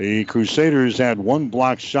 The Crusaders had 1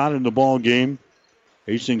 blocked shot in the ball game.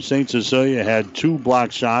 Hastings St. Cecilia had 2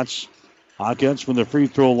 blocked shots. Hawkettes from the free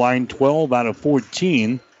throw line, 12 out of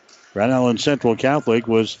 14. Grand Island Central Catholic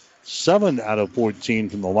was 7 out of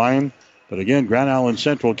 14 from the line. But again, Grand Island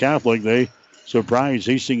Central Catholic, they surprised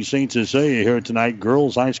Hastings St. Cecilia here tonight.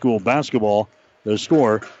 Girls high school basketball, the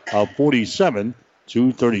score of 47-37.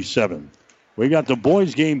 We got the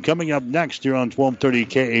boys game coming up next here on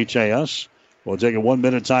 1230 KHAS. We'll take a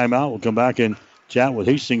 1-minute timeout. We'll come back and chat with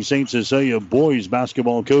Hastings St. Cecilia boys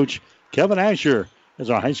basketball coach Kevin Asher as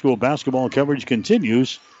our high school basketball coverage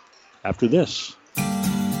continues after this.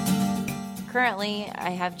 Currently, I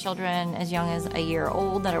have children as young as a year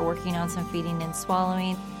old that are working on some feeding and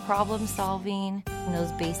swallowing, problem solving, and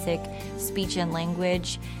those basic speech and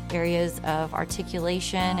language areas of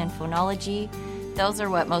articulation and phonology. Those are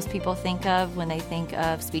what most people think of when they think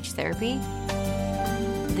of speech therapy.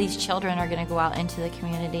 These children are going to go out into the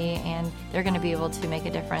community and they're going to be able to make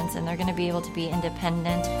a difference and they're going to be able to be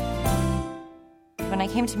independent. When I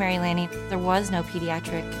came to Mary Lanning, there was no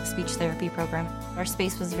pediatric speech therapy program. Our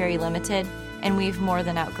space was very limited, and we've more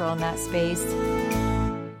than outgrown that space.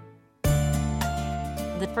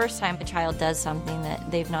 The first time a child does something that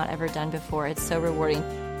they've not ever done before, it's so rewarding.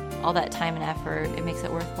 All that time and effort, it makes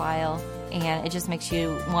it worthwhile, and it just makes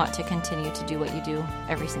you want to continue to do what you do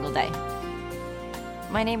every single day.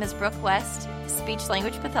 My name is Brooke West,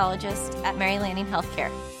 speech-language pathologist at Mary Lanning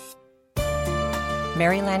Healthcare.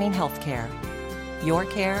 Mary Lanning Healthcare. Your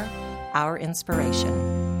care, our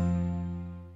inspiration.